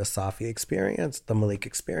having the Safi experience, the Malik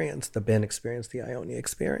experience, the Ben experience, the Ione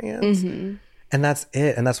experience. Mm-hmm. And that's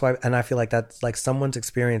it. And that's why, and I feel like that's like someone's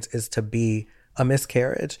experience is to be a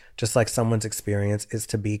miscarriage, just like someone's experience is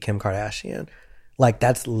to be Kim Kardashian. Like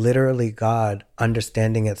that's literally God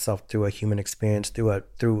understanding itself through a human experience,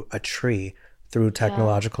 through a tree, through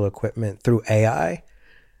technological equipment, through AI.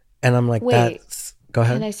 And I'm like, go ahead.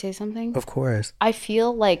 Can I say something? Of course. I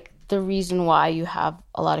feel like the reason why you have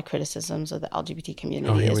a lot of criticisms of the LGBT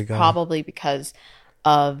community is probably because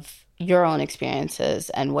of your own experiences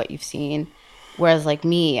and what you've seen. Whereas like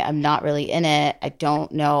me, I'm not really in it. I don't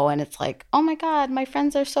know. And it's like, oh my God, my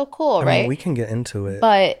friends are so cool, right? I mean, we can get into it.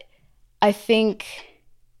 But I think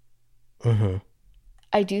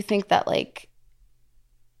I do think that like,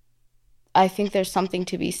 I think there's something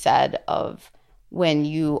to be said of when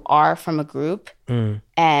you are from a group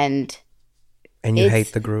and you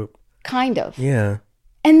hate the group. Kind of. Yeah.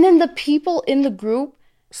 And then the people in the group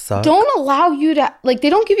suck. Don't allow you to, like, they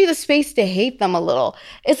don't give you the space to hate them a little.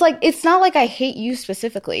 It's like, it's not like I hate you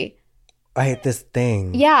specifically. I hate this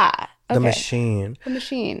thing. Yeah. Okay. The machine. The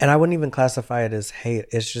machine. And I wouldn't even classify it as hate.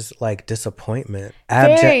 It's just like disappointment.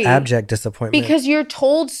 Abject disappointment. Because you're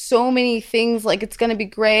told so many things, like it's going to be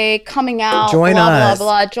great, coming out, join blah, us.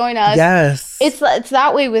 blah, blah, join us. Yes. It's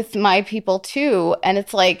that way with my people too. And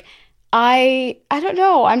it's like, I don't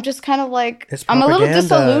know. I'm just kind of like, I'm a little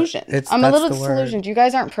disillusioned. I'm a little disillusioned. You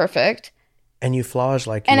guys aren't perfect. And you flaws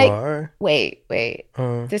like you are. Wait.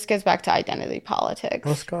 This gets back to identity politics.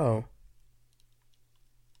 Let's go.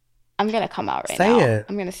 I'm going to come out right now. Say it.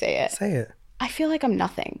 I'm going to say it. Say it. I feel like I'm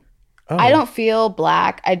nothing. Oh. I don't feel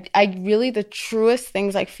black. I really, the truest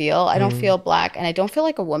things I feel, I don't feel black. And I don't feel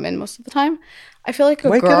like a woman most of the time. I feel like a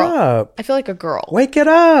girl. Wake it up. I feel like a girl. Wake it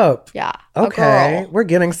up. Yeah. Okay. We're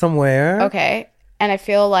getting somewhere. Okay. And I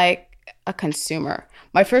feel like a consumer.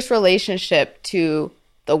 My first relationship to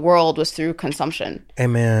the world was through consumption.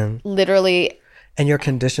 Amen. Literally. And you're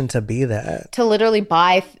conditioned to be that. To literally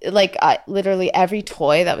buy, like, literally every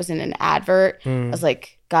toy that was in an advert. I was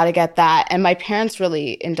like, gotta get that. And my parents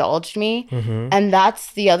really indulged me. And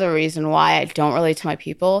that's the other reason why I don't relate to my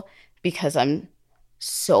people, because I'm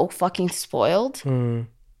so fucking spoiled. In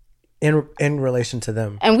relation to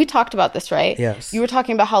them. And we talked about this, right? Yes. You were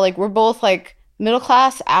talking about how, like, we're both, like,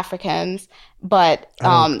 middle-class Africans, but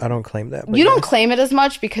I don't claim that. You don't claim it as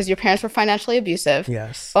much because your parents were financially abusive.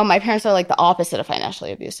 Yes. But my parents are like the opposite of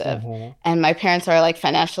financially abusive. And my parents are like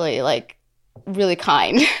financially like really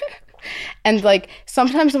kind. And like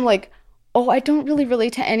sometimes I'm like, oh, I don't really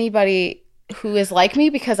relate to anybody who is like me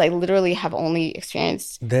because I literally have only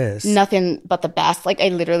experienced this. Nothing but the best. Like I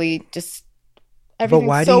literally just,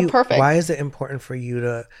 everything's perfect. Why is it important for you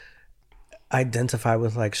to identify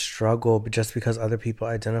with like struggle just because other people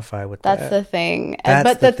identify with that? That's the thing.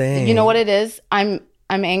 That's the thing. You know what it is? I'm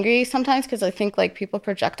angry sometimes because I think like people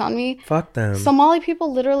project on me. Fuck them. Somali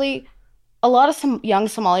people literally, a lot of some young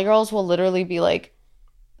Somali girls will literally be like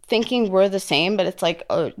thinking we're the same, but it's like,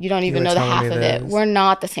 oh, you don't even know the half of it. We're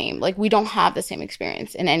not the same. Like we don't have the same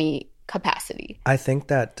experience in any capacity. I think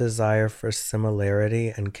that desire for similarity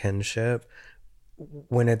and kinship,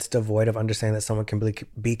 when it's devoid of understanding that someone can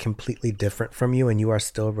be completely different from you and you are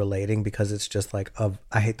still relating because it's just like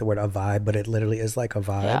I hate the word a vibe, but it literally is like a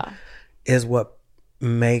vibe, is what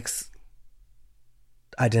makes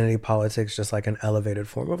identity politics just like an elevated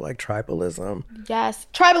form of like tribalism. Yes.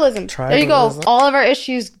 Tribalism. There you go. All of our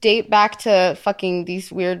issues date back to fucking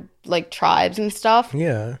these weird like tribes and stuff.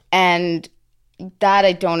 Yeah. And that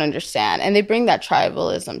I don't understand. And they bring that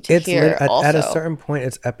tribalism to here also. At a certain point,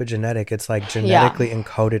 it's epigenetic. It's like genetically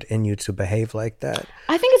encoded in you to behave like that.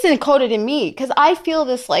 I think it's encoded in me because I feel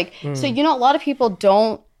this like, so, you know, a lot of people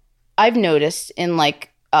don't, I've noticed in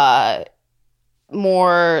like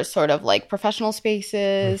more sort of like professional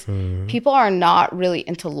spaces, people are not really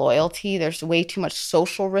into loyalty. There's way too much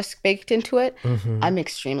social risk baked into it. I'm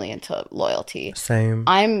extremely into loyalty. Same.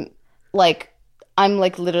 I'm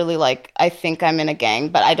like literally like I think I'm in a gang,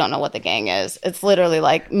 but I don't know what the gang is. It's literally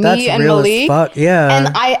like me That's and real Malik. As fuck. Yeah.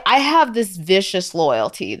 And I have this vicious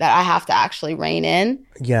loyalty that I have to actually rein in.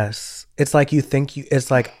 Yes. It's like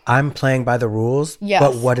it's like I'm playing by the rules,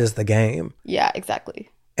 but what is the game? Yeah, exactly.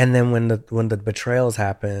 And then when the betrayals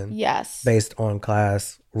happen, based on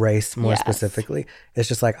class, race more specifically, it's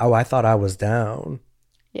just like, oh, I thought I was down.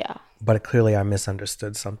 Yeah. But clearly I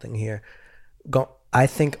misunderstood something here. I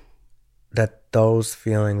think that those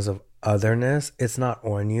feelings of otherness, it's not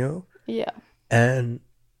on you. Yeah. And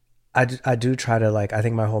I do try to like, I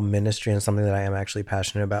think my whole ministry and something that I am actually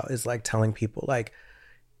passionate about is like telling people like,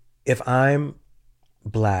 if I'm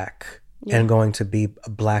black and going to be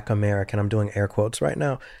a Black American, I'm doing air quotes right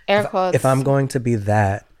now. Air quotes. If I'm going to be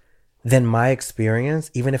that, then my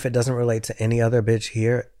experience, even if it doesn't relate to any other bitch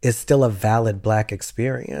here, is still a valid Black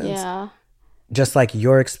experience. Yeah. Just like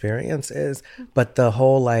your experience is. But the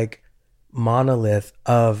whole like monolith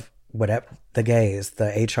of whatever, the gays, the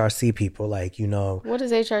HRC people, like, you know. What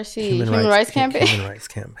is HRC? Human Rights Campaign? Human Rights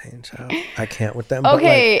Campaign, child. I can't with them.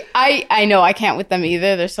 Okay, but like, I know I can't with them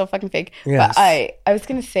either. They're so fucking fake. Yes. But I was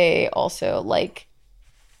going to say also, like,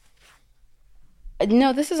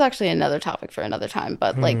 no, this is actually another topic for another time,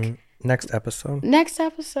 but like. Next episode.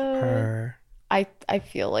 I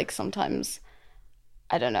feel like sometimes,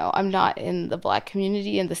 I don't know, I'm not in the Black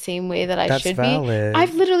community in the same way that I should valid. be.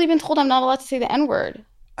 I've literally been told I'm not allowed to say the N-word.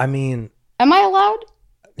 I mean. Am I allowed?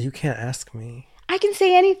 You can't ask me. I can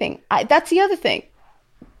say anything. That's the other thing.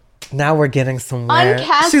 Now we're getting somewhere.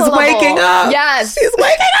 Uncancelable. She's waking up. Yes. She's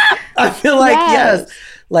waking up. I feel like, yes.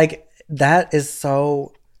 Like, that is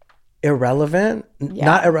so irrelevant.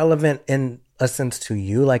 Not irrelevant in a sense to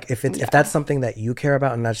you. Like, if that's something that you care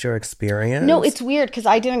about and that's your experience. No, it's weird because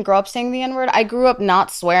I didn't grow up saying the N-word. I grew up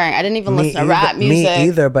not swearing. I didn't even listen to rap music. Me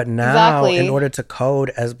either. But now, in order to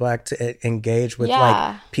code as Black, to engage with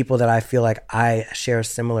like people that I feel like I share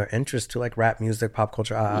similar interests to, like rap music, pop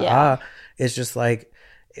culture, it's just like,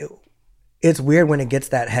 it's weird when it gets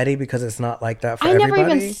that heady because it's not like that for everybody. I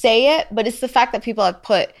never even say it, but it's the fact that people have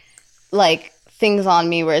put like things on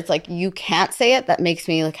me where it's like, you can't say it, that makes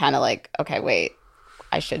me kind of like, okay, wait,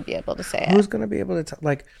 I should be able to say it. Who's going to be able to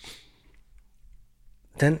like,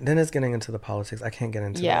 then it's getting into the politics. I can't get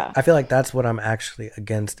into that. I feel like that's what I'm actually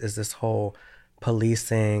against, is this whole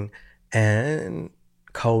policing and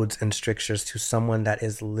codes and strictures to someone that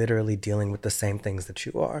is literally dealing with the same things that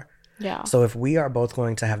you are. Yeah. So if we are both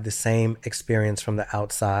going to have the same experience from the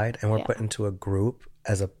outside and we're put into a group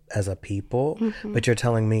as a people, but you're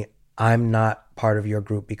telling me I'm not part of your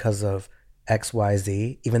group because of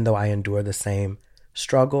XYZ, even though I endure the same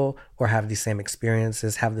struggle or have the same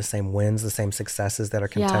experiences, have the same wins, the same successes that are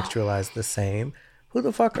contextualized the same. Who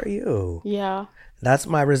the fuck are you? Yeah. That's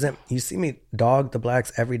my resentment. You see me dog the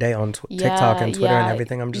Blacks every day on TikTok and Twitter and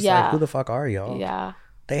everything. I'm just like, who the fuck are y'all? Yeah.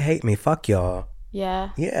 They hate me. Fuck y'all. Yeah.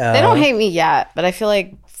 Yeah. They don't hate me yet, but I feel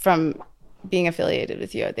like from being affiliated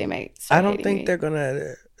with you, they might start I don't think me.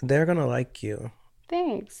 they're gonna like you.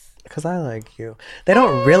 Thanks. Because I like you. They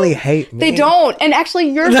don't really hate me. They don't. And actually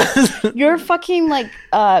your fucking like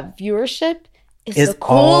viewership is the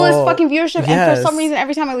coolest fucking viewership. Yes. And for some reason,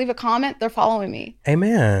 every time I leave a comment, they're following me.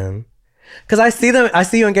 Amen. Because I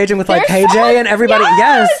see you engaging with like KJ and everybody.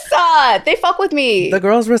 Yes. They fuck with me. The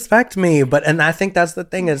girls respect me. And I think that's the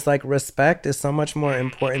thing, is like respect is so much more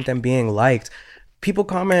important than being liked. People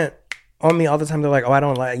comment on me all the time. They're like, oh, I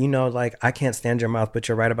don't like, like, I can't stand your mouth, but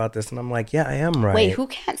you're right about this. And I'm like, yeah, I am right. Wait, who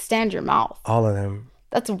can't stand your mouth? All of them.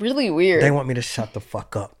 That's really weird. They want me to shut the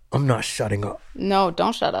fuck up. I'm not shutting up. No,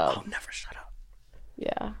 don't shut up. I'll never shut up.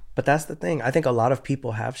 Yeah. But that's the thing. I think a lot of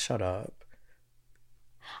people have shut up.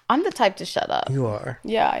 I'm the type to shut up. You are.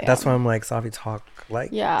 Yeah, I am. That's why I'm like, Safi, talk. Like,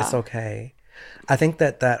 it's okay. I think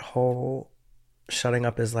that whole shutting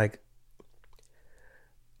up is like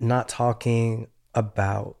not talking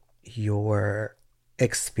about your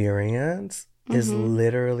experience is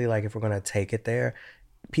literally like, if we're going to take it there,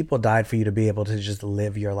 people died for you to be able to just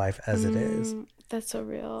live your life as it is. That's so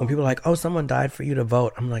real. When people are like, oh, someone died for you to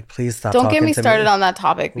vote, I'm like, please stop. Don't get me started on that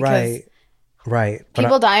topic, because right.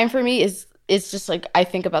 People dying for me is just like, I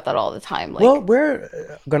think about that all the time. Like, well,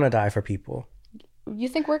 we're gonna die for people. You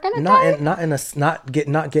think we're gonna die? Not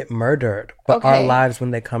get murdered, but our lives,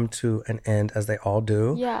 when they come to an end, as they all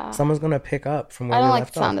do, someone's gonna pick up from where we left off. I don't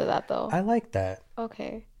like the sound of that though. I like that.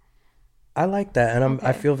 Okay. I like that, and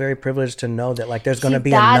I feel very privileged to know that like there's gonna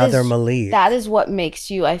be another Malik. That is what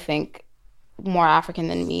makes you, I think, more African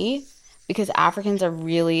than me, because Africans are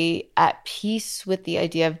really at peace with the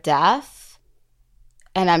idea of death.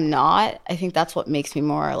 And I'm not. I think that's what makes me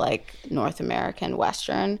more like North American,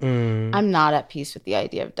 Western. I'm not at peace with the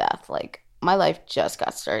idea of death. Like, my life just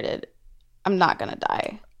got started. I'm not going to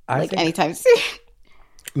die anytime soon.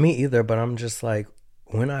 Me either, but I'm just like,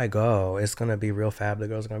 when I go, it's going to be real fab. The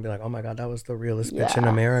girls are going to be like, oh my God, that was the realest bitch in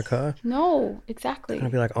America. No, exactly. They're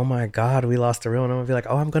going to be like, oh my God, we lost the real. And I'm going to be like,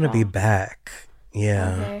 oh, I'm going to be back.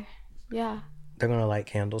 Yeah. Okay. Yeah. They're going to light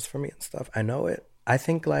candles for me and stuff. I know it. I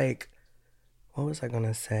think like, what was I going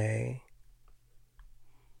to say?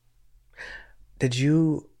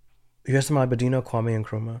 You're Somali, but do you know Kwame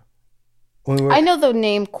Nkrumah? I know the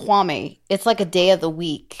name Kwame. It's like a day of the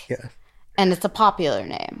week. Yeah. And it's a popular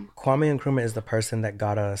name. Kwame Nkrumah is the person that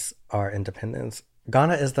got us our independence.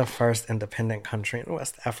 Ghana is the first independent country in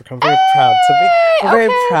West Africa. I'm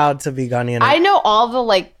very proud to be Ghanaian. I know all the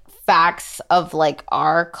like facts of like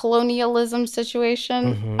our colonialism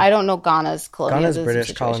situation. I don't know Ghana's colonialism. Ghana's British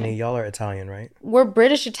situation. colony. Y'all are Italian, right? We're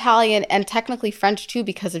British, Italian, and technically French too,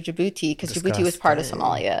 because of Djibouti, because Djibouti was part of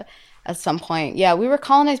Somalia at some point. Yeah, we were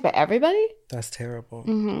colonized by everybody. That's terrible.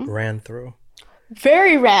 Ran through.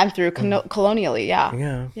 Very ran through colonially.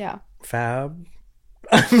 Yeah. Fab.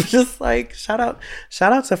 I'm just like, shout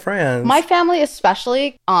out to France. My family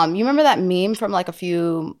especially. You remember that meme from like a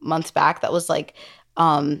few months back that was like,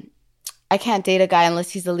 I can't date a guy unless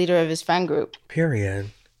he's the leader of his friend group.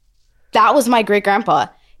 Period. That was my great grandpa.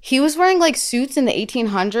 He was wearing like suits in the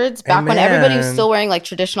 1800s, back when everybody was still wearing like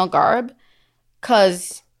traditional garb,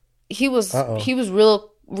 because he was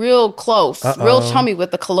real close, real chummy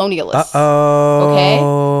with the colonialists. Okay.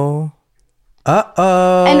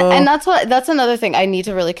 Uh-oh. And that's another thing I need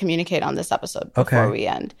to really communicate on this episode before we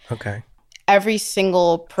end. Okay. Every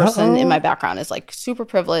single person in my background is like super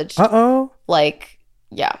privileged. Like,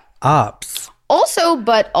 yeah. Ops. Also,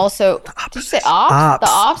 did you say ops? The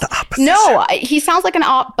opposition. No, he sounds like an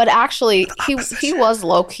op, but actually he was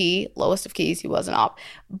low key, lowest of keys. He was an op.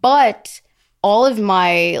 But all of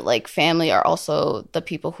my like family are also the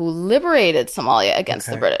people who liberated Somalia against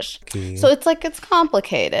the British. So it's like, it's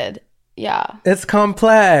complicated. Yeah. It's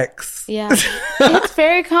complex. Yeah. It's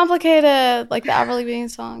very complicated. Like the Avril Lavigne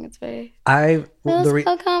song. It's very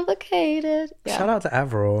so complicated. Yeah. Shout out to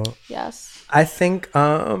Avril. Yes. I think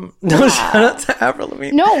shout out to Avril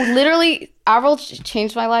Lavigne. No, literally Avril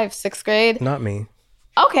changed my life. 6th grade. Not me.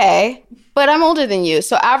 Okay. But I'm older than you.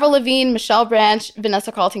 So Avril Lavigne, Michelle Branch,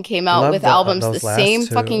 Vanessa Carlton came out with albums the same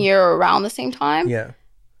fucking year or around the same time. Yeah.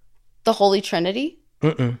 The Holy Trinity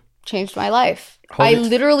changed my life. I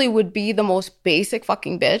literally would be the most basic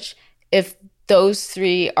fucking bitch if those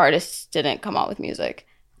 3 artists didn't come out with music.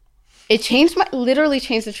 It literally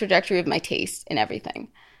changed the trajectory of my taste in everything.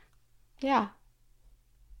 Yeah.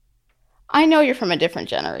 I know you're from a different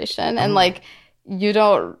generation and like you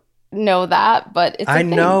don't know that, but it's I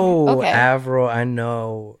know Avril, I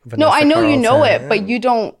know Vanessa No, I know Carlton. you know it, but you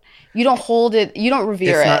don't hold it, you don't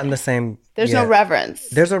revere it. It's not in the same. There's no reverence.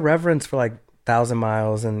 There's a reverence for like 1,000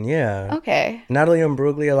 Miles and Okay. Natalie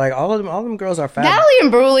Imbruglia, like all of them girls are fab. Natalie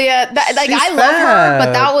Imbruglia, like She's I love her,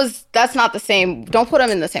 but that's not the same. Don't put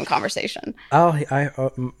them in the same conversation.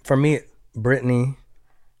 For me, Britney.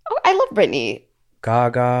 Oh, I love Britney.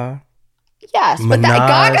 Gaga. Yes, but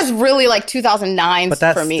Gaga's really like 2009 but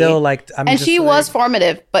that's for me. Still like, she was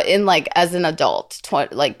formative, but in like as an adult,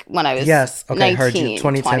 like when I was 19, heard you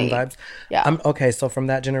 2010 20. vibes. Yeah. Okay, so from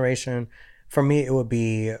that generation, for me it would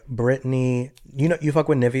be Britney. You fuck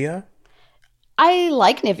with Nivea. I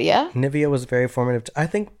like Nivea. Nivea was very formative. I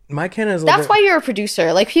think my canon is. That's why you're a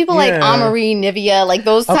producer. Like people like Amory, Nivea, like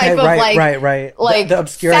those type of right. Like the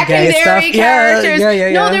obscure secondary gay stuff. characters.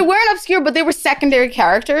 Yeah. No, they weren't obscure, but they were secondary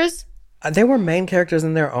characters. They were main characters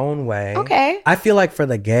in their own way. Okay. I feel like for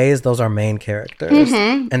the gays, those are main characters.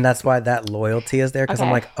 And that's why that loyalty is there. Because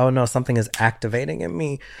I'm like, oh no, something is activating in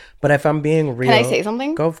me. But if I'm being real. Can I say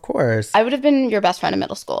something? Go, of course. I would have been your best friend in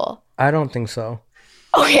middle school. I don't think so.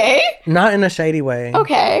 Okay. Not in a shady way.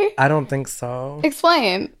 Okay. I don't think so.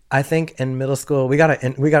 Explain. I think in middle school, we're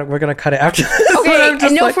gonna cut it after this. Okay.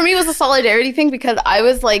 And no, for me it was a solidarity thing because I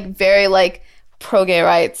was like very like pro-gay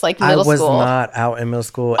rights, like middle school. I was not out in middle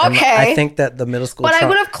school. Okay. And I think that the middle school... But I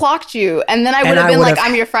would have clocked you, and then I would have been like,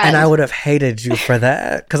 I'm your friend. And I would have hated you for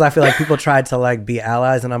that, because I feel like people tried to like be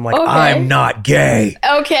allies, and I'm like, I'm not gay.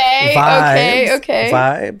 Okay, okay.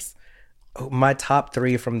 Vibes. My top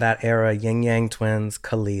 3 from that era, Yin Yang Twins,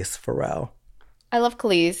 Khalees, Pharrell. I love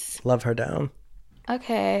Khalees. Love her down.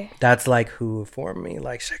 Okay. That's like who formed me,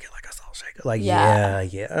 like Shake It Like a Soul Shaker. Like,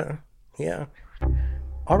 yeah.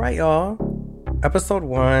 All right, y'all. Episode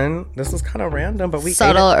 1. This was kind of random, but we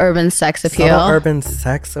Subtle urban sex appeal. Subtle urban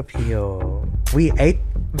sex appeal. We ate,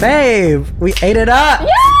 babe. We ate it up. Yeah!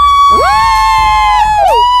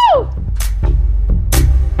 Woo!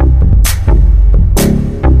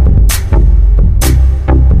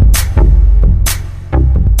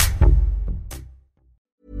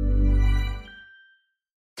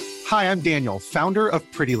 Hi, I'm Daniel, founder of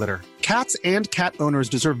Pretty Litter. Cats and cat owners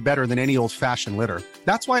deserve better than any old-fashioned litter.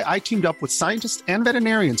 That's why I teamed up with scientists and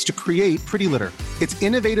veterinarians to create Pretty Litter. Its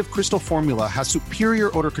innovative crystal formula has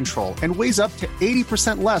superior odor control and weighs up to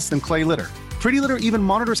 80% less than clay litter. Pretty Litter even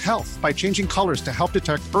monitors health by changing colors to help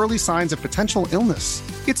detect early signs of potential illness.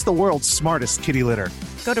 It's the world's smartest kitty litter.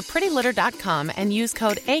 Go to prettylitter.com and use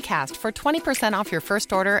code ACAST for 20% off your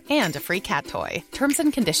first order and a free cat toy. Terms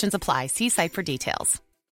and conditions apply. See site for details.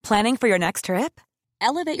 Planning for your next trip?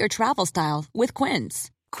 Elevate your travel style with Quince.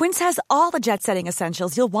 Quince has all the jet-setting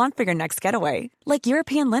essentials you'll want for your next getaway, like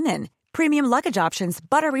European linen, premium luggage options,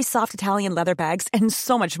 buttery soft Italian leather bags, and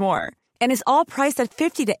so much more. And is all priced at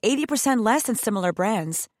 50 to 80% less than similar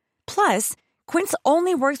brands. Plus, Quince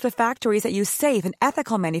only works with factories that use safe and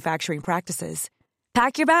ethical manufacturing practices.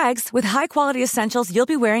 Pack your bags with high-quality essentials you'll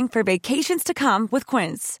be wearing for vacations to come with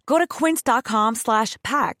Quince. Go to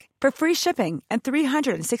quince.com/pack for free shipping and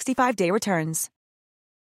 365-day returns.